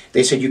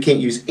 They said, you can't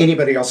use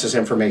anybody else's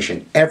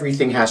information.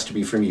 Everything has to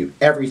be from you.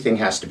 Everything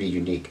has to be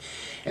unique.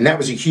 And that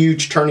was a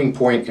huge turning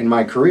point in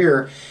my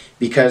career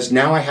because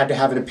now I had to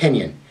have an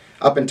opinion.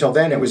 Up until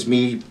then, it was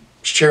me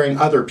sharing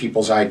other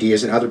people's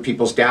ideas and other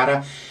people's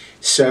data.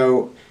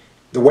 So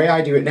the way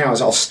I do it now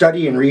is I'll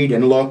study and read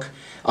and look,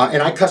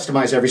 and I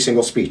customize every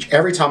single speech.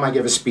 Every time I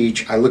give a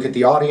speech, I look at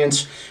the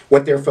audience,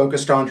 what they're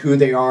focused on, who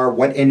they are,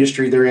 what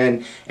industry they're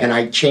in, and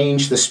I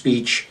change the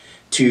speech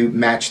to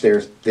match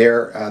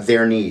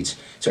their needs.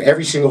 So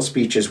every single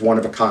speech is one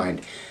of a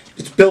kind.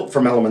 It's built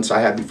from elements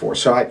I had before.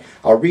 So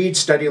I'll read,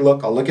 study,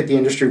 look, I'll look at the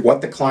industry,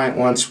 what the client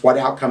wants, what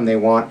outcome they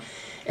want,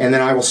 and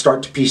then I will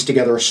start to piece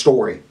together a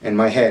story in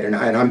my head. And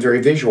I'm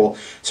very visual,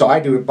 so I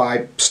do it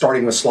by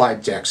starting with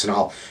slide decks, and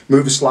I'll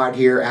move a slide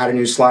here, add a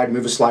new slide,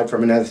 move a slide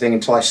from another thing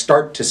until I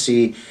start to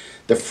see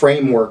the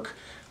framework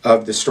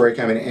of the story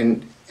coming.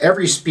 And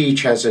every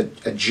speech has a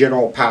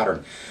general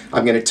pattern.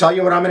 I'm going to tell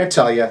you what I'm going to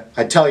tell you.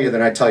 I tell you,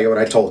 then I tell you what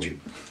I told you.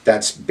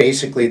 That's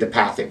basically the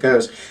path it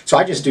goes. So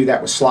I just do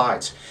that with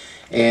slides.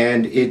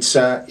 And it's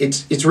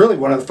really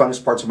one of the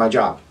funnest parts of my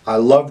job. I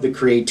love the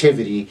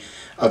creativity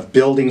of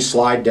building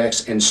slide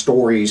decks and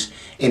stories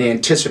in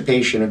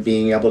anticipation of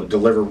being able to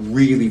deliver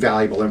really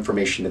valuable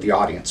information to the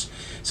audience.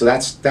 So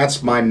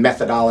that's my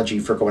methodology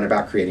for going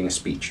about creating a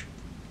speech.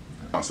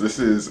 So this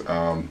is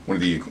one of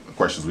the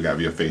questions we got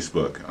via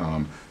Facebook.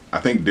 I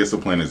think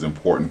discipline is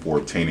important for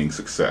obtaining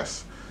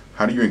success.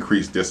 How do you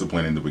increase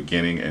discipline in the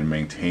beginning and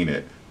maintain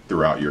it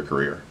throughout your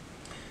career?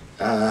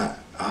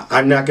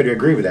 I'm not going to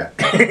agree with that.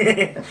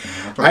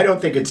 I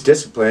don't think it's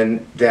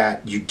discipline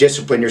that you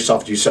discipline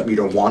yourself to do something you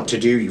don't want to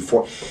do.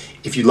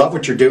 If you love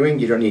what you're doing,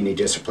 you don't need any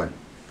discipline.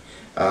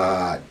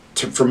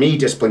 For me,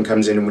 discipline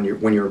comes in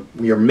when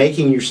you're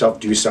making yourself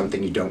do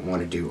something you don't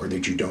want to do or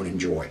that you don't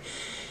enjoy.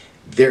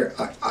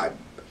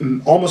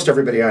 Almost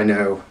everybody I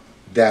know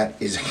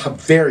that is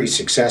very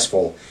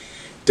successful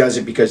does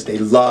it because they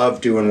love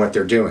doing what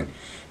they're doing.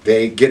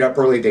 They get up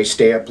early, they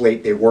stay up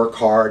late, they work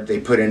hard, they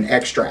put in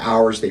extra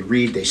hours, they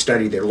read, they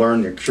study, they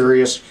learn, they're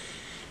curious,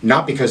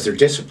 not because they're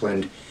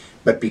disciplined,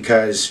 but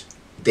because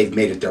they've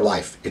made it their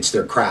life. It's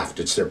their craft,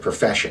 it's their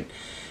profession.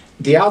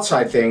 The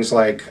outside things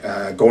like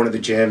going to the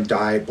gym,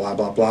 diet, blah,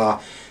 blah,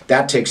 blah,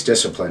 that takes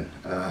discipline.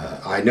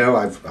 I know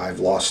I've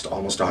lost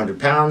almost 100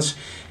 pounds,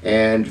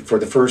 and for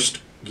the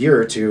first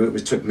year or two,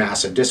 it took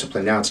massive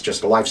discipline. Now it's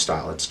just a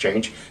lifestyle. It's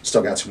changed.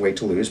 Still got some weight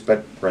to lose,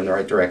 but we're in the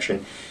right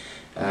direction.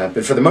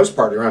 But for the most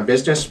part, around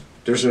business,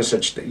 there's no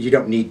such thing. You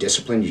don't need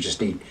discipline. You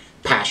just need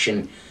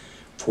passion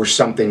for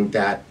something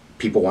that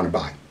people want to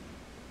buy.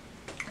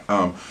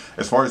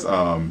 As far as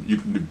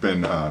you've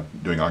been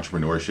doing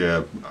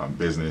entrepreneurship,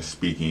 business,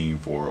 speaking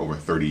for over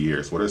 30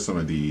 years, what are some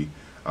of the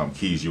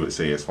keys you would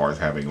say as far as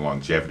having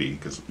longevity?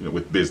 Because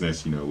with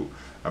business,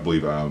 I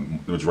believe the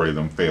majority of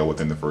them fail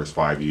within the first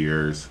 5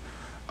 years.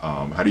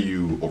 How do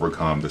you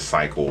overcome the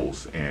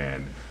cycles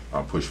and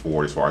push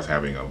forward as far as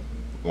having a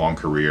long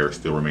career,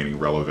 still remaining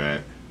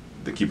relevant,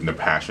 keeping the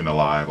passion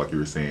alive, like you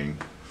were saying?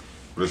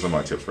 What are some of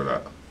my tips for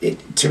that?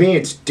 To me,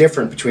 it's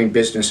different between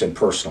business and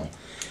personal.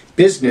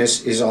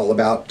 Business is all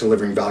about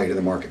delivering value to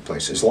the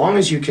marketplace. As long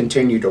as you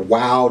continue to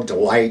wow,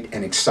 delight,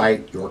 and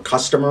excite your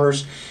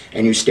customers,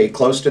 and you stay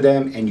close to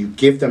them, and you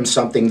give them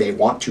something they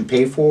want to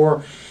pay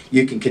for,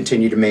 you can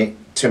continue to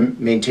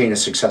maintain a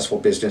successful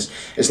business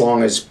as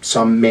long as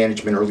some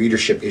management or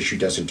leadership issue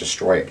doesn't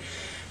destroy it.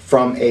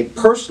 From a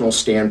personal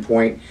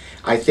standpoint,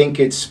 I think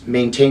it's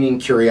maintaining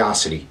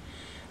curiosity.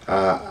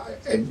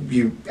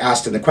 You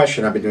asked in the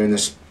question, I've been doing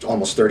this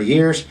almost 30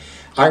 years.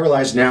 I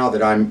realize now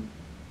that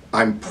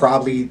I'm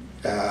probably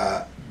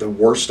the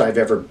worst I've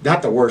ever,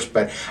 not the worst,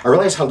 but I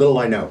realize how little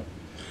I know.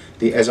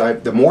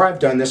 The more I've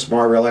done this, the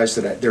more I realize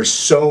that there's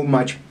so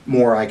much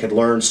more I could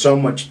learn, so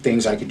much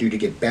things I could do to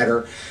get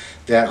better,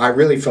 that I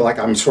really feel like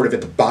I'm sort of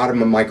at the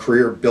bottom of my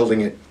career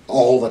building it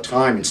all the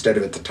time instead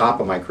of at the top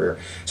of my career.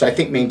 So I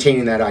think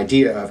maintaining that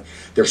idea of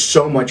there's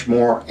so much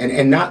more,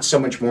 and not so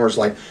much more as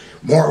like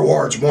more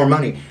awards, more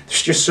money.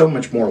 There's just so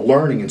much more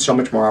learning and so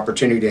much more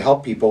opportunity to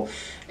help people.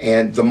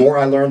 And the more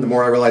I learn, the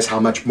more I realize how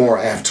much more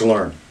I have to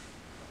learn.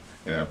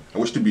 Yeah, I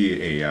wish to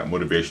be a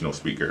motivational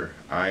speaker.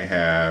 I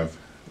have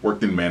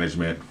worked in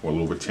management for a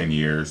little over 10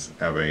 years,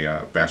 have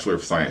a Bachelor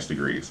of Science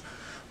degrees.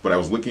 But I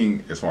was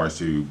looking as far as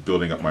to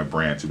building up my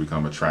brand to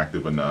become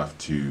attractive enough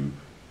to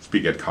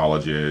speak at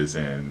colleges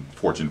and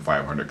Fortune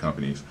 500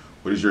 companies.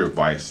 What is your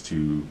advice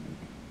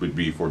would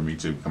be for me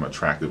to become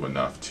attractive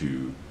enough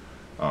to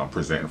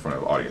present in front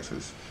of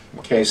audiences?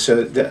 Okay,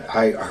 so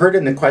I heard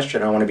in the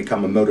question, I want to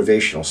become a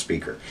motivational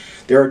speaker.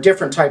 There are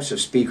different types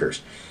of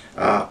speakers.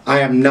 I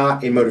am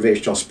not a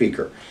motivational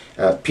speaker.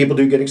 People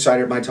do get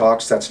excited at my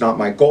talks. That's not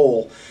my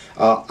goal.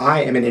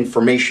 I am an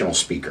informational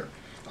speaker.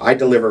 I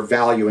deliver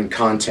value and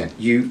content.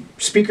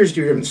 Speakers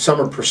do different.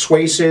 Some are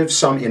persuasive,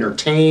 some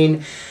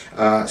entertain,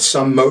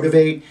 some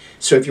motivate.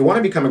 So if you want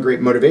to become a great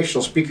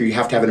motivational speaker, you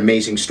have to have an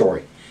amazing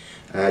story.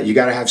 You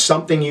got to have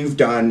something you've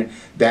done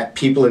that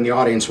people in the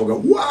audience will go,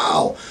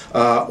 wow,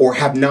 or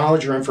have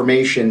knowledge or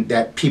information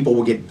that people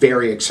will get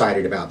very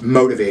excited about,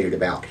 motivated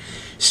about.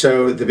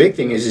 So the big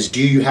thing is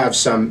do you have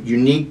some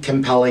unique,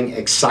 compelling,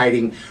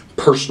 exciting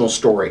personal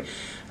story?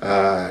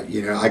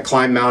 I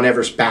climbed Mount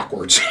Everest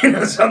backwards,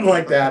 something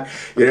like that.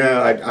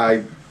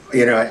 I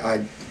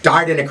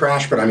died in a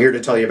crash, but I'm here to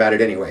tell you about it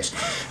anyways.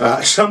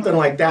 Something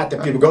like that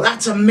people go,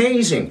 that's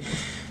amazing.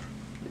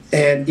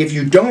 And if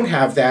you don't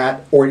have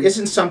that, or it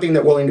isn't something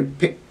that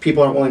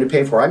people aren't willing to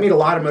pay for, I meet a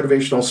lot of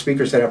motivational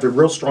speakers that have a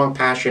real strong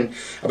passion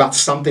about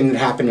something that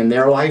happened in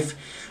their life.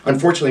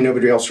 Unfortunately,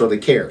 nobody else really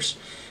cares.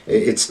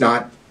 It's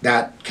not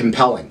that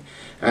compelling.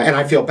 And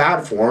I feel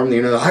bad for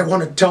them. I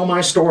want to tell my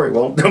story.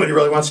 Well, nobody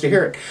really wants to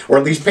hear it, or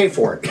at least pay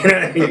for it.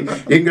 You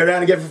can go down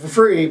and get it for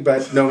free,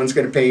 but no one's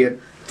going to pay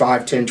you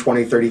 $5, $10,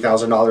 $20,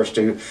 $30,000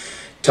 to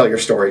tell your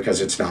story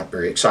because it's not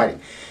very exciting.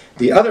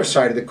 The other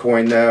side of the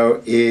coin,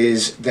 though,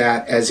 is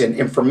that as an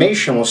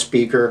informational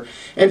speaker,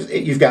 and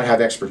you've got to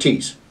have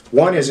expertise.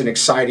 One is an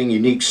exciting,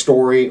 unique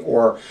story,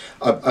 or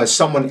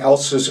someone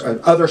else's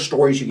other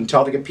stories you can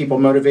tell to get people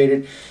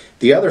motivated.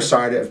 The other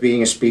side of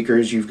being a speaker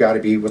is you've got to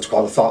be what's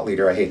called a thought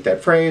leader. I hate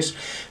that phrase,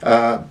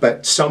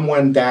 but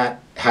someone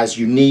that has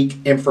unique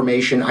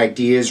information,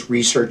 ideas,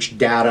 research,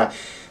 data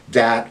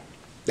that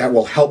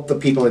will help the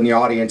people in the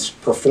audience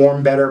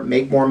perform better,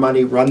 make more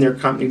money, run their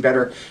company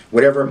better,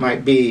 whatever it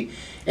might be.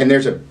 And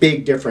there's a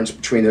big difference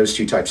between those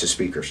two types of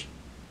speakers.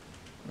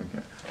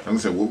 Okay. I'm gonna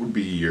say, what would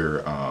be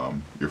your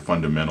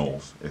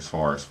fundamentals as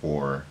far as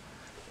for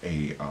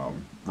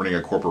running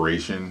a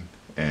corporation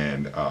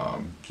and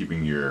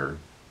keeping your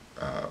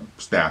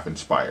staff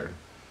inspired?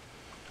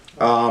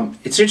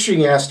 It's interesting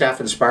you ask staff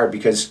inspired,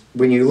 because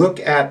when you look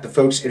at the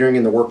folks entering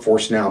in the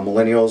workforce now,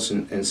 millennials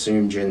and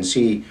soon Gen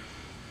Z,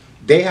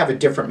 they have a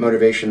different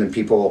motivation than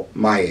people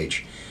my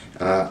age.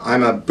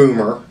 I'm a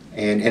boomer,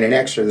 and an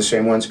X are the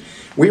same ones.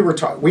 We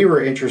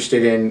were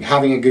interested in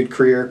having a good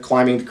career,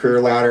 climbing the career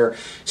ladder,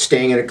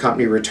 staying at a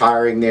company,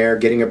 retiring there,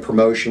 getting a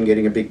promotion,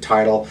 getting a big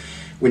title.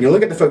 When you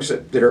look at the folks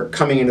that are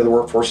coming into the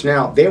workforce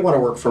now, they want to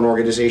work for an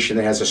organization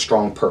that has a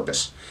strong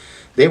purpose.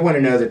 They want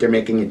to know that they're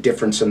making a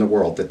difference in the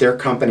world, that their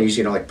company's,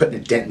 like putting a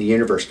dent in the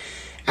universe.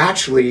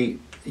 Actually,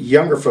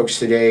 younger folks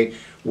today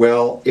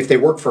will, if they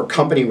work for a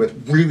company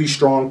with really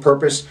strong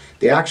purpose,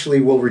 they actually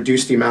will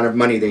reduce the amount of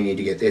money they need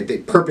to get. The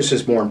purpose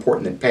is more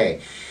important than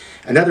pay.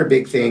 Another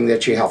big thing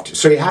that you have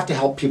to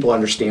help people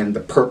understand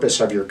the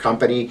purpose of your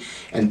company,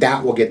 and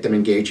that will get them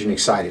engaged and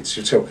excited.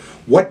 So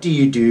what do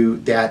you do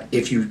that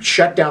if you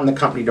shut down the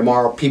company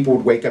tomorrow, people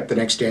would wake up the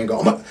next day and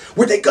go,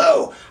 where'd they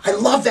go? I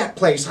love that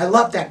place. I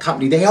love that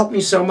company. They helped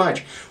me so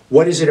much.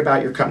 What is it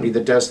about your company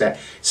that does that?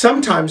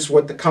 Sometimes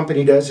what the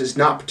company does is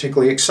not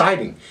particularly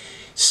exciting.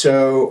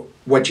 So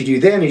what you do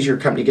then is your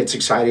company gets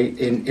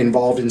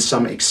involved in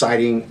some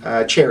exciting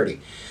charity.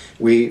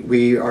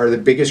 We are the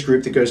biggest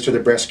group that goes to the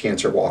breast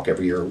cancer walk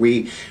every year.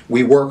 We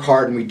work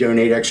hard and we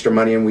donate extra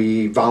money and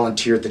we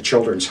volunteer at the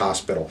Children's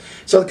Hospital.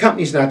 So the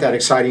company's not that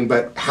exciting,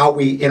 but how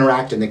we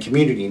interact in the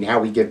community and how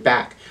we give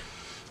back.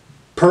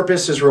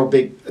 Purpose is real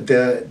big.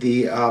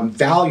 The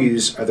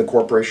values of the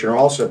corporation are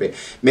also big.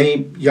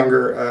 Many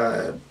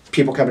younger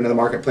people coming to the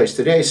marketplace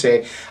today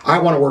say, I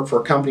want to work for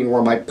a company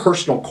where my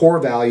personal core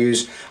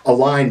values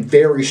align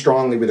very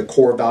strongly with the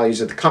core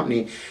values of the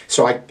company,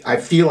 so I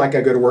feel like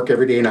I go to work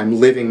every day and I'm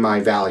living my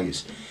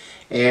values.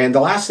 And the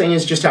last thing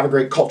is just have a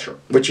great culture,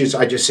 which is,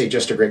 I just say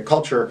just a great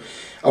culture.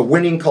 A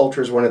winning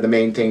culture is one of the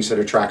main things that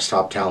attracts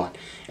top talent.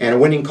 And a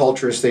winning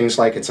culture is things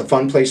like it's a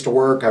fun place to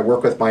work. I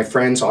work with my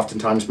friends,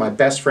 oftentimes my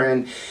best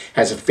friend,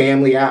 has a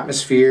family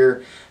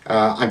atmosphere.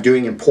 I'm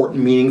doing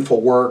important,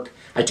 meaningful work.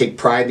 I take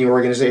pride in the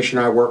organization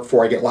I work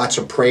for. I get lots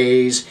of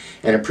praise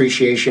and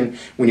appreciation.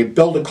 When you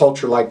build a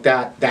culture like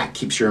that, that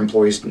keeps your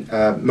employees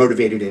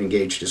motivated and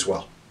engaged as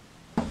well.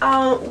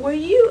 Were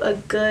you a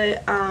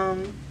good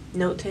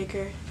note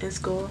taker in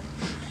school?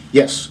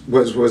 Yes.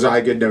 Was I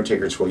a good note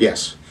taker in school?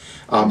 Yes.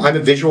 I'm a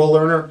visual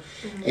learner,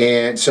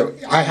 and so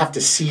I have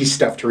to see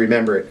stuff to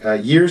remember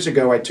it. Years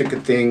ago, I took a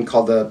thing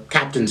called the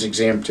captain's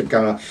exam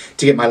to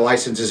get my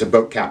license as a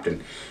boat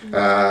captain.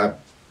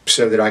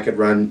 So that I could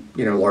run,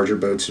 larger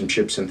boats and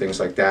ships and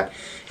things like that.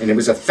 And it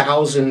was a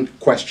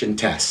 1,000-question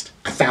test,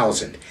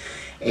 1,000.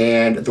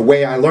 And the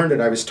way I learned it,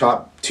 I was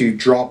taught to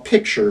draw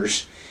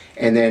pictures,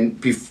 and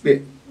then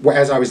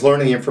as I was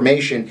learning the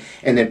information,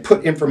 and then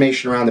put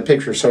information around the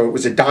picture. So it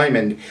was a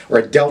diamond or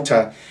a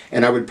delta,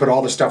 and I would put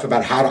all the stuff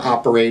about how to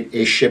operate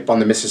a ship on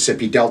the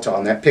Mississippi Delta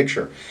on that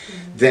picture.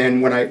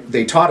 Then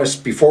they taught us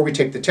before we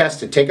take the test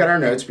to take out our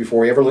notes before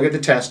we ever look at the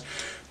test,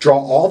 draw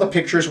all the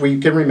pictures where you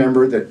can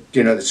remember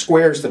the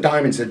squares, the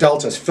diamonds, the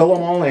deltas, fill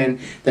them all in,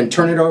 then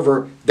turn it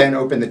over, then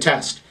open the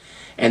test.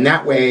 And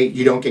that way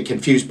you don't get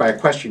confused by a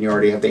question, you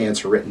already have the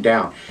answer written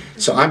down.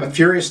 So I'm a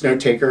furious note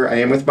taker. I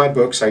am with my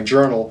books, I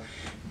journal.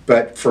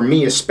 But for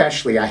me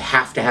especially, I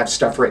have to have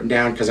stuff written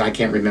down because I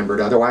can't remember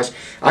it otherwise.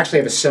 I actually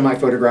have a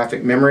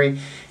semi-photographic memory,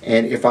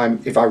 and if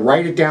I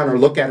write it down or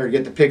look at it or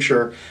get the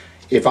picture,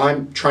 if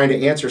I'm trying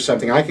to answer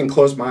something, I can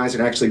close my eyes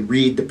and actually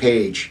read the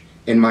page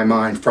in my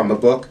mind from a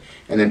book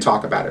and then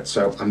talk about it.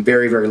 So I'm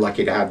very, very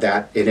lucky to have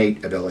that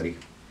innate ability.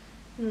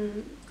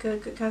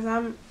 Good, because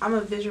I'm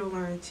a visual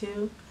learner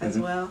too, as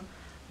well.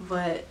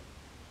 But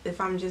if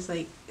I'm just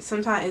like,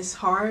 sometimes it's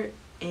hard.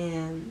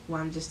 And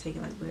when I'm just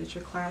taking like literature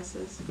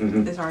classes,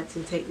 it's hard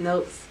to take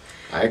notes.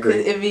 I agree.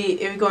 It be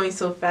going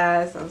so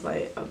fast. I was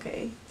like,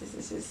 okay,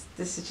 this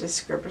is just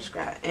script or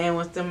scrap. And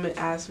when someone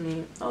asked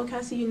me, "Oh, can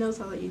I see your notes?"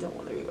 I was like, "You don't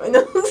want to read my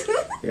notes."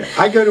 Yeah,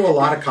 I go to a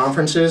lot of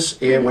conferences,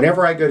 and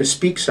whenever I go to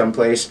speak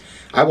someplace,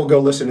 I will go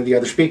listen to the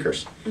other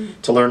speakers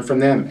to learn from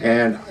them.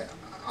 And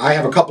I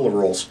have a couple of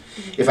rules.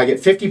 If I get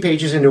 50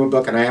 pages into a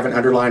book and I haven't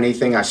underlined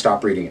anything, I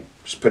stop reading it.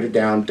 Just put it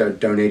down, don't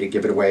donate it,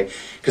 give it away.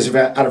 Because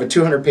out of a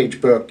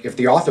 200-page book, if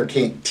the author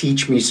can't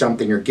teach me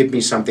something or give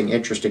me something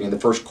interesting in the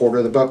first quarter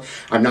of the book,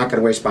 I'm not going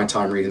to waste my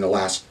time reading the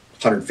last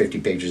 150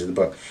 pages of the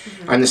book.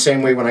 I'm the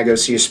same way when I go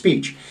see a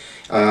speech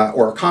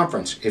or a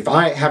conference. If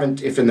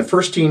in the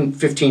first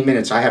 15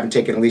 minutes I haven't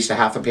taken at least a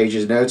half a page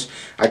of notes,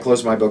 I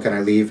close my book and I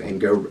leave and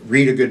go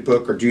read a good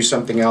book or do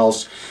something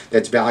else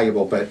that's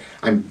valuable. But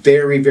I'm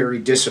very, very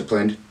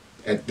disciplined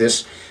at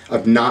this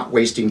of not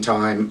wasting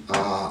time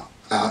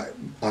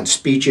on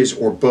speeches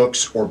or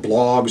books or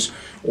blogs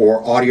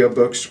or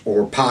audiobooks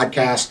or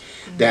podcasts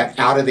that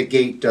out of the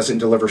gate doesn't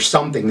deliver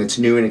something that's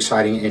new and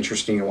exciting and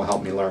interesting and will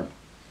help me learn.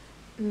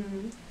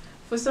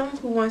 For someone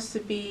who wants to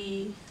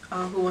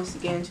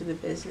get into the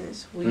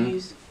business,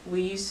 will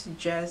you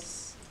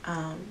suggest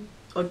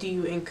or do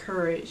you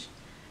encourage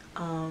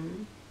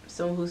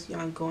someone who's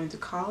young going to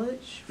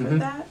college for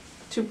that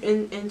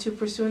into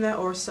pursuing that,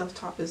 or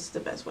self-taught is the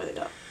best way to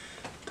go?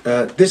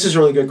 This is a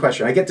really good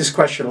question. I get this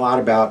question a lot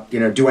about,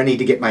 do I need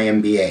to get my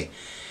MBA?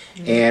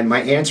 And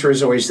my answer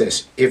is always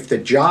this: if the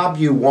job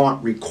you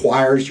want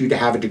requires you to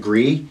have a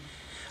degree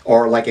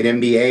or like an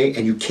MBA,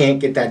 and you can't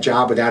get that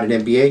job without an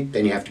MBA,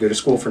 then you have to go to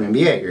school for an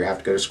MBA, or you have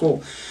to go to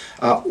school.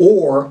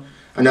 Or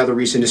another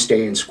reason to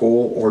stay in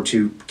school or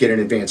to get an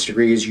advanced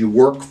degree is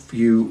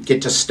you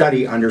get to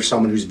study under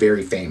someone who's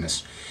very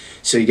famous.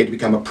 So you get to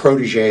become a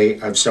protege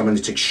of someone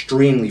that's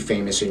extremely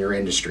famous in your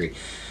industry.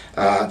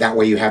 That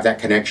way you have that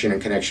connection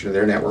to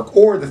their network.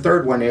 Or the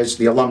third one is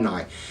the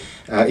alumni.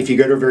 If you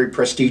go to a very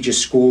prestigious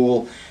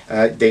school,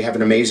 they have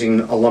an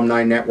amazing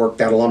alumni network.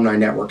 That alumni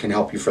network can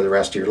help you for the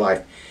rest of your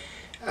life.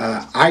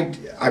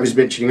 I was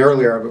mentioning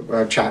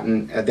earlier,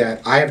 chatting,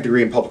 that I have a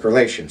degree in public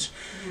relations,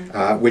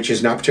 which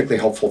is not particularly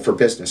helpful for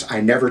business.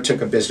 I never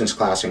took a business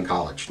class in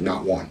college,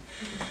 not one.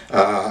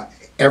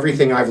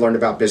 Everything I've learned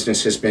about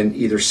business has been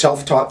either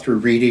self-taught through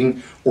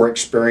reading or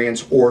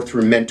experience or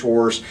through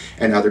mentors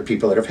and other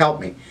people that have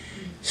helped me.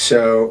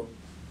 So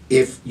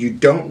if you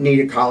don't need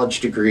a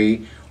college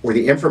degree, or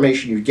the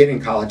information you get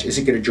in college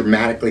isn't going to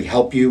dramatically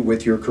help you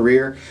with your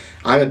career,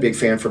 I'm a big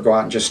fan for go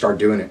out and just start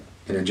doing it.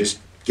 Just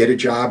get a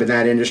job in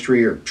that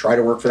industry or try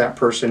to work for that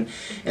person,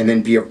 and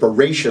then be a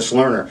voracious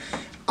learner.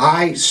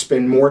 I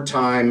spend more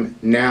time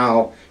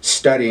now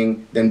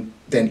studying than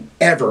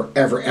ever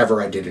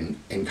I did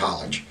in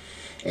college.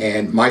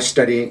 And my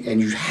studying, and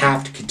you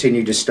have to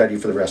continue to study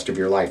for the rest of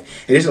your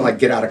life. It isn't like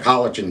get out of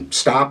college and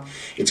stop.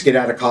 It's get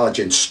out of college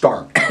and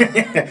start.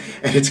 And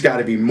it's got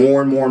to be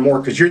more and more and more,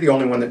 because you're the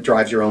only one that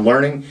drives your own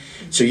learning.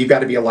 So you've got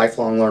to be a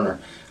lifelong learner.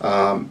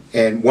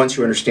 And once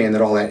you understand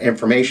that all that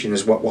information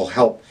is what will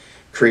help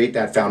create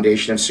that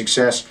foundation of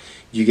success,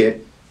 you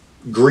get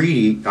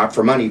greedy, not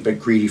for money, but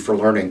greedy for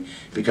learning,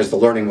 because the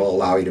learning will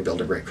allow you to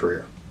build a great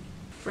career.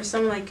 For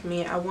someone like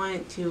me, I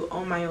wanted to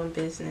own my own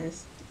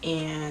business.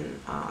 And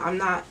I'm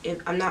not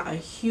a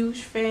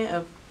huge fan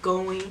of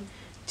going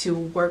to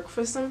work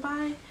for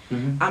somebody.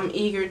 I'm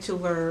eager to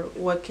learn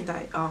what can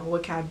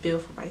I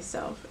build for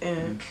myself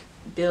and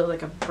build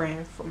like a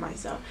brand for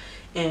myself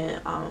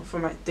and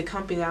for the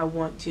company that I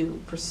want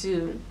to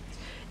pursue.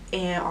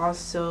 And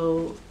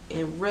also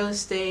in real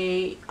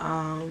estate,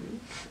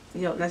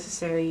 you don't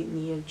necessarily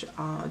need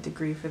a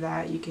degree for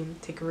that. You can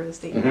take a real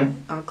estate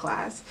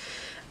class.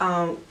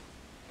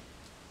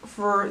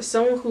 For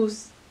someone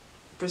who's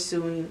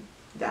pursuing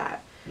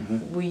that,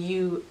 will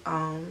you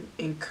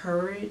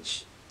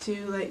encourage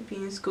to like be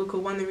in school?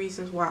 Because one of the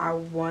reasons why I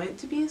wanted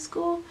to be in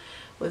school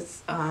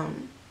was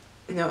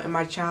in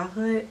my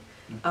childhood,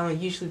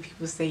 usually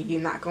people say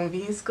you're not going to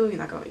be in school, you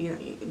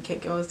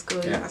can't go to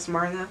school, you're not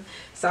smart enough.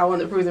 So I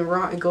wanted to prove them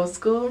wrong and go to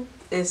school.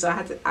 And so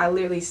I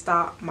literally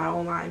stopped my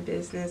online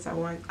business.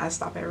 I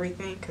stopped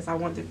everything because I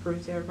wanted to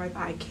prove to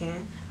everybody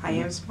that I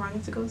am smart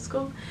enough to go to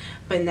school.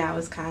 But now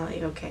it's kind of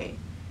like, okay,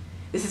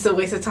 this is a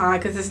waste of time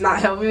because it's not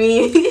helping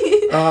me.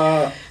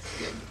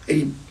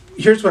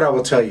 here's what I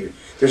will tell you.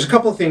 There's a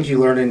couple of things you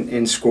learn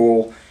in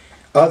school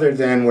other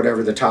than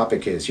whatever the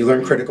topic is. You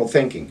learn critical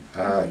thinking.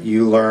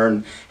 You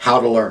learn how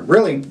to learn.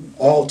 Really,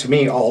 to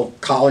me, all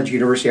college,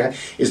 university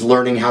is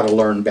learning how to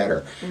learn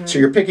better. So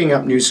you're picking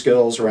up new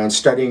skills around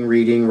studying,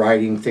 reading,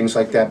 writing, things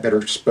like that,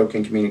 better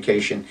spoken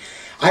communication.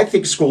 I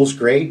think school's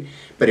great,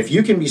 but if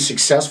you can be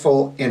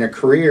successful in a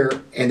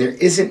career and there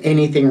isn't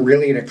anything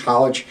really in a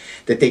college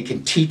that they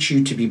can teach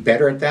you to be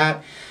better at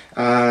that,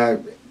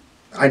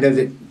 I know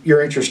that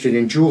you're interested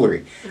in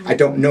jewelry. I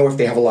don't know if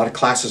they have a lot of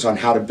classes on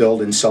how to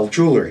build and sell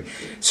jewelry.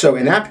 So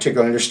in that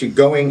particular industry,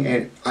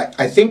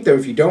 I think though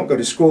if you don't go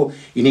to school,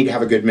 you need to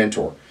have a good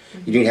mentor.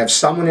 You need to have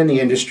someone in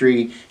the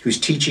industry who's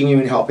teaching you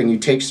and helping you,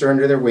 takes her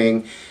under their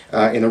wing.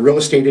 In the real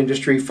estate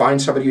industry,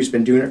 find somebody who's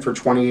been doing it for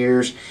 20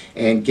 years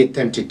and get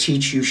them to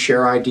teach you,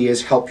 share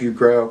ideas, help you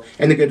grow.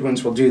 And the good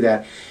ones will do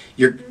that.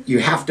 You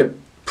have to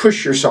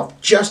push yourself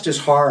just as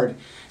hard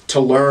to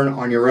learn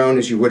on your own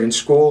as you would in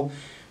school,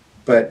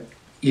 but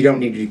you don't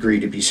need a degree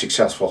to be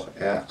successful.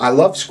 I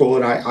love school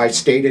and I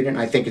stayed in it and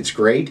I think it's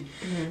great,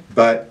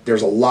 but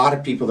there's a lot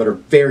of people that are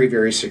very,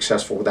 very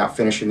successful without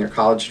finishing their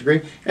college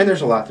degree, and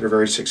there's a lot that are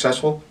very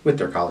successful with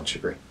their college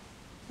degree.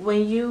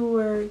 When you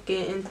were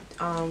getting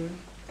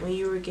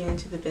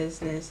into the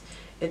business,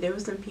 if there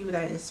was some people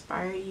that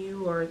inspired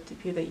you or the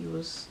people that you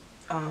was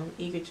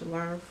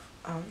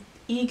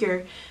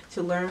eager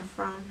to learn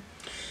from?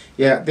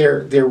 Yeah,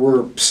 there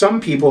were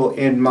some people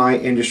in my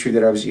industry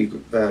that I was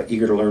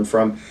eager to learn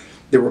from.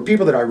 There were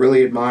people that I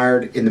really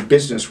admired in the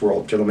business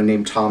world, a gentleman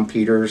named Tom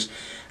Peters.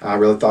 I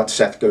really thought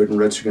Seth Godin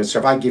wrote some good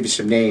stuff. I give you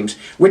some names,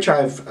 which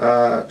I've,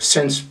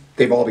 since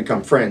they've all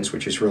become friends,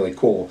 which is really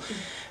cool.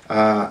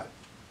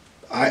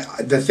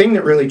 The thing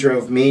that really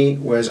drove me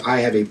was I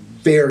have a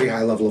very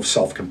high level of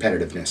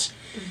self-competitiveness.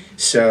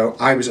 So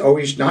I was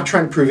always not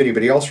trying to prove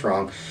anybody else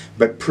wrong,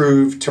 but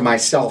prove to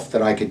myself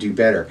that I could do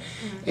better.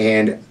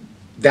 And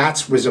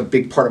that was a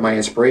big part of my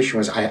inspiration,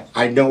 was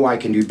I know I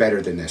can do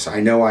better than this.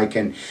 I know I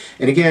can.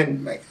 And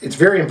again, it's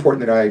very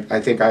important that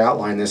I think I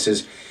outline this,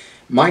 is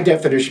my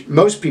definition,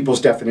 most people's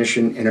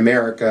definition in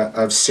America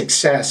of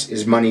success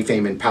is money,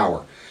 fame, and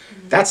power.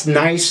 That's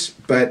nice,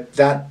 but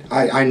that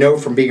I know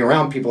from being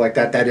around people like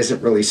that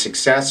isn't really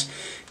success.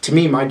 To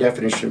me, my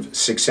definition of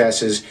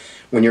success is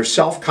when your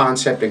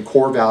self-concept and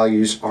core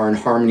values are in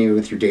harmony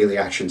with your daily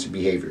actions and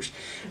behaviors.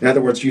 In other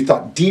words, you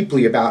thought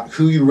deeply about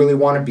who you really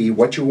want to be,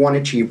 what you want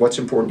to achieve, what's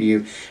important to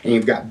you, and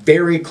you've got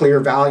very clear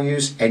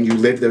values and you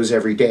live those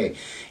every day.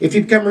 If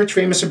you become rich,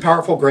 famous, and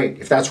powerful, great,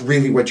 if that's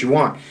really what you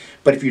want.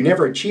 But if you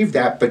never achieve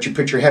that, but you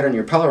put your head on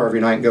your pillow every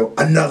night and go,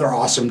 another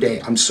awesome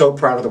day, I'm so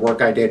proud of the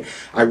work I did,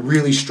 I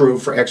really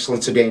strove for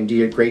excellence today and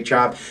did a great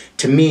job,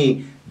 to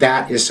me,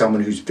 that is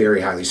someone who's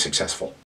very highly successful.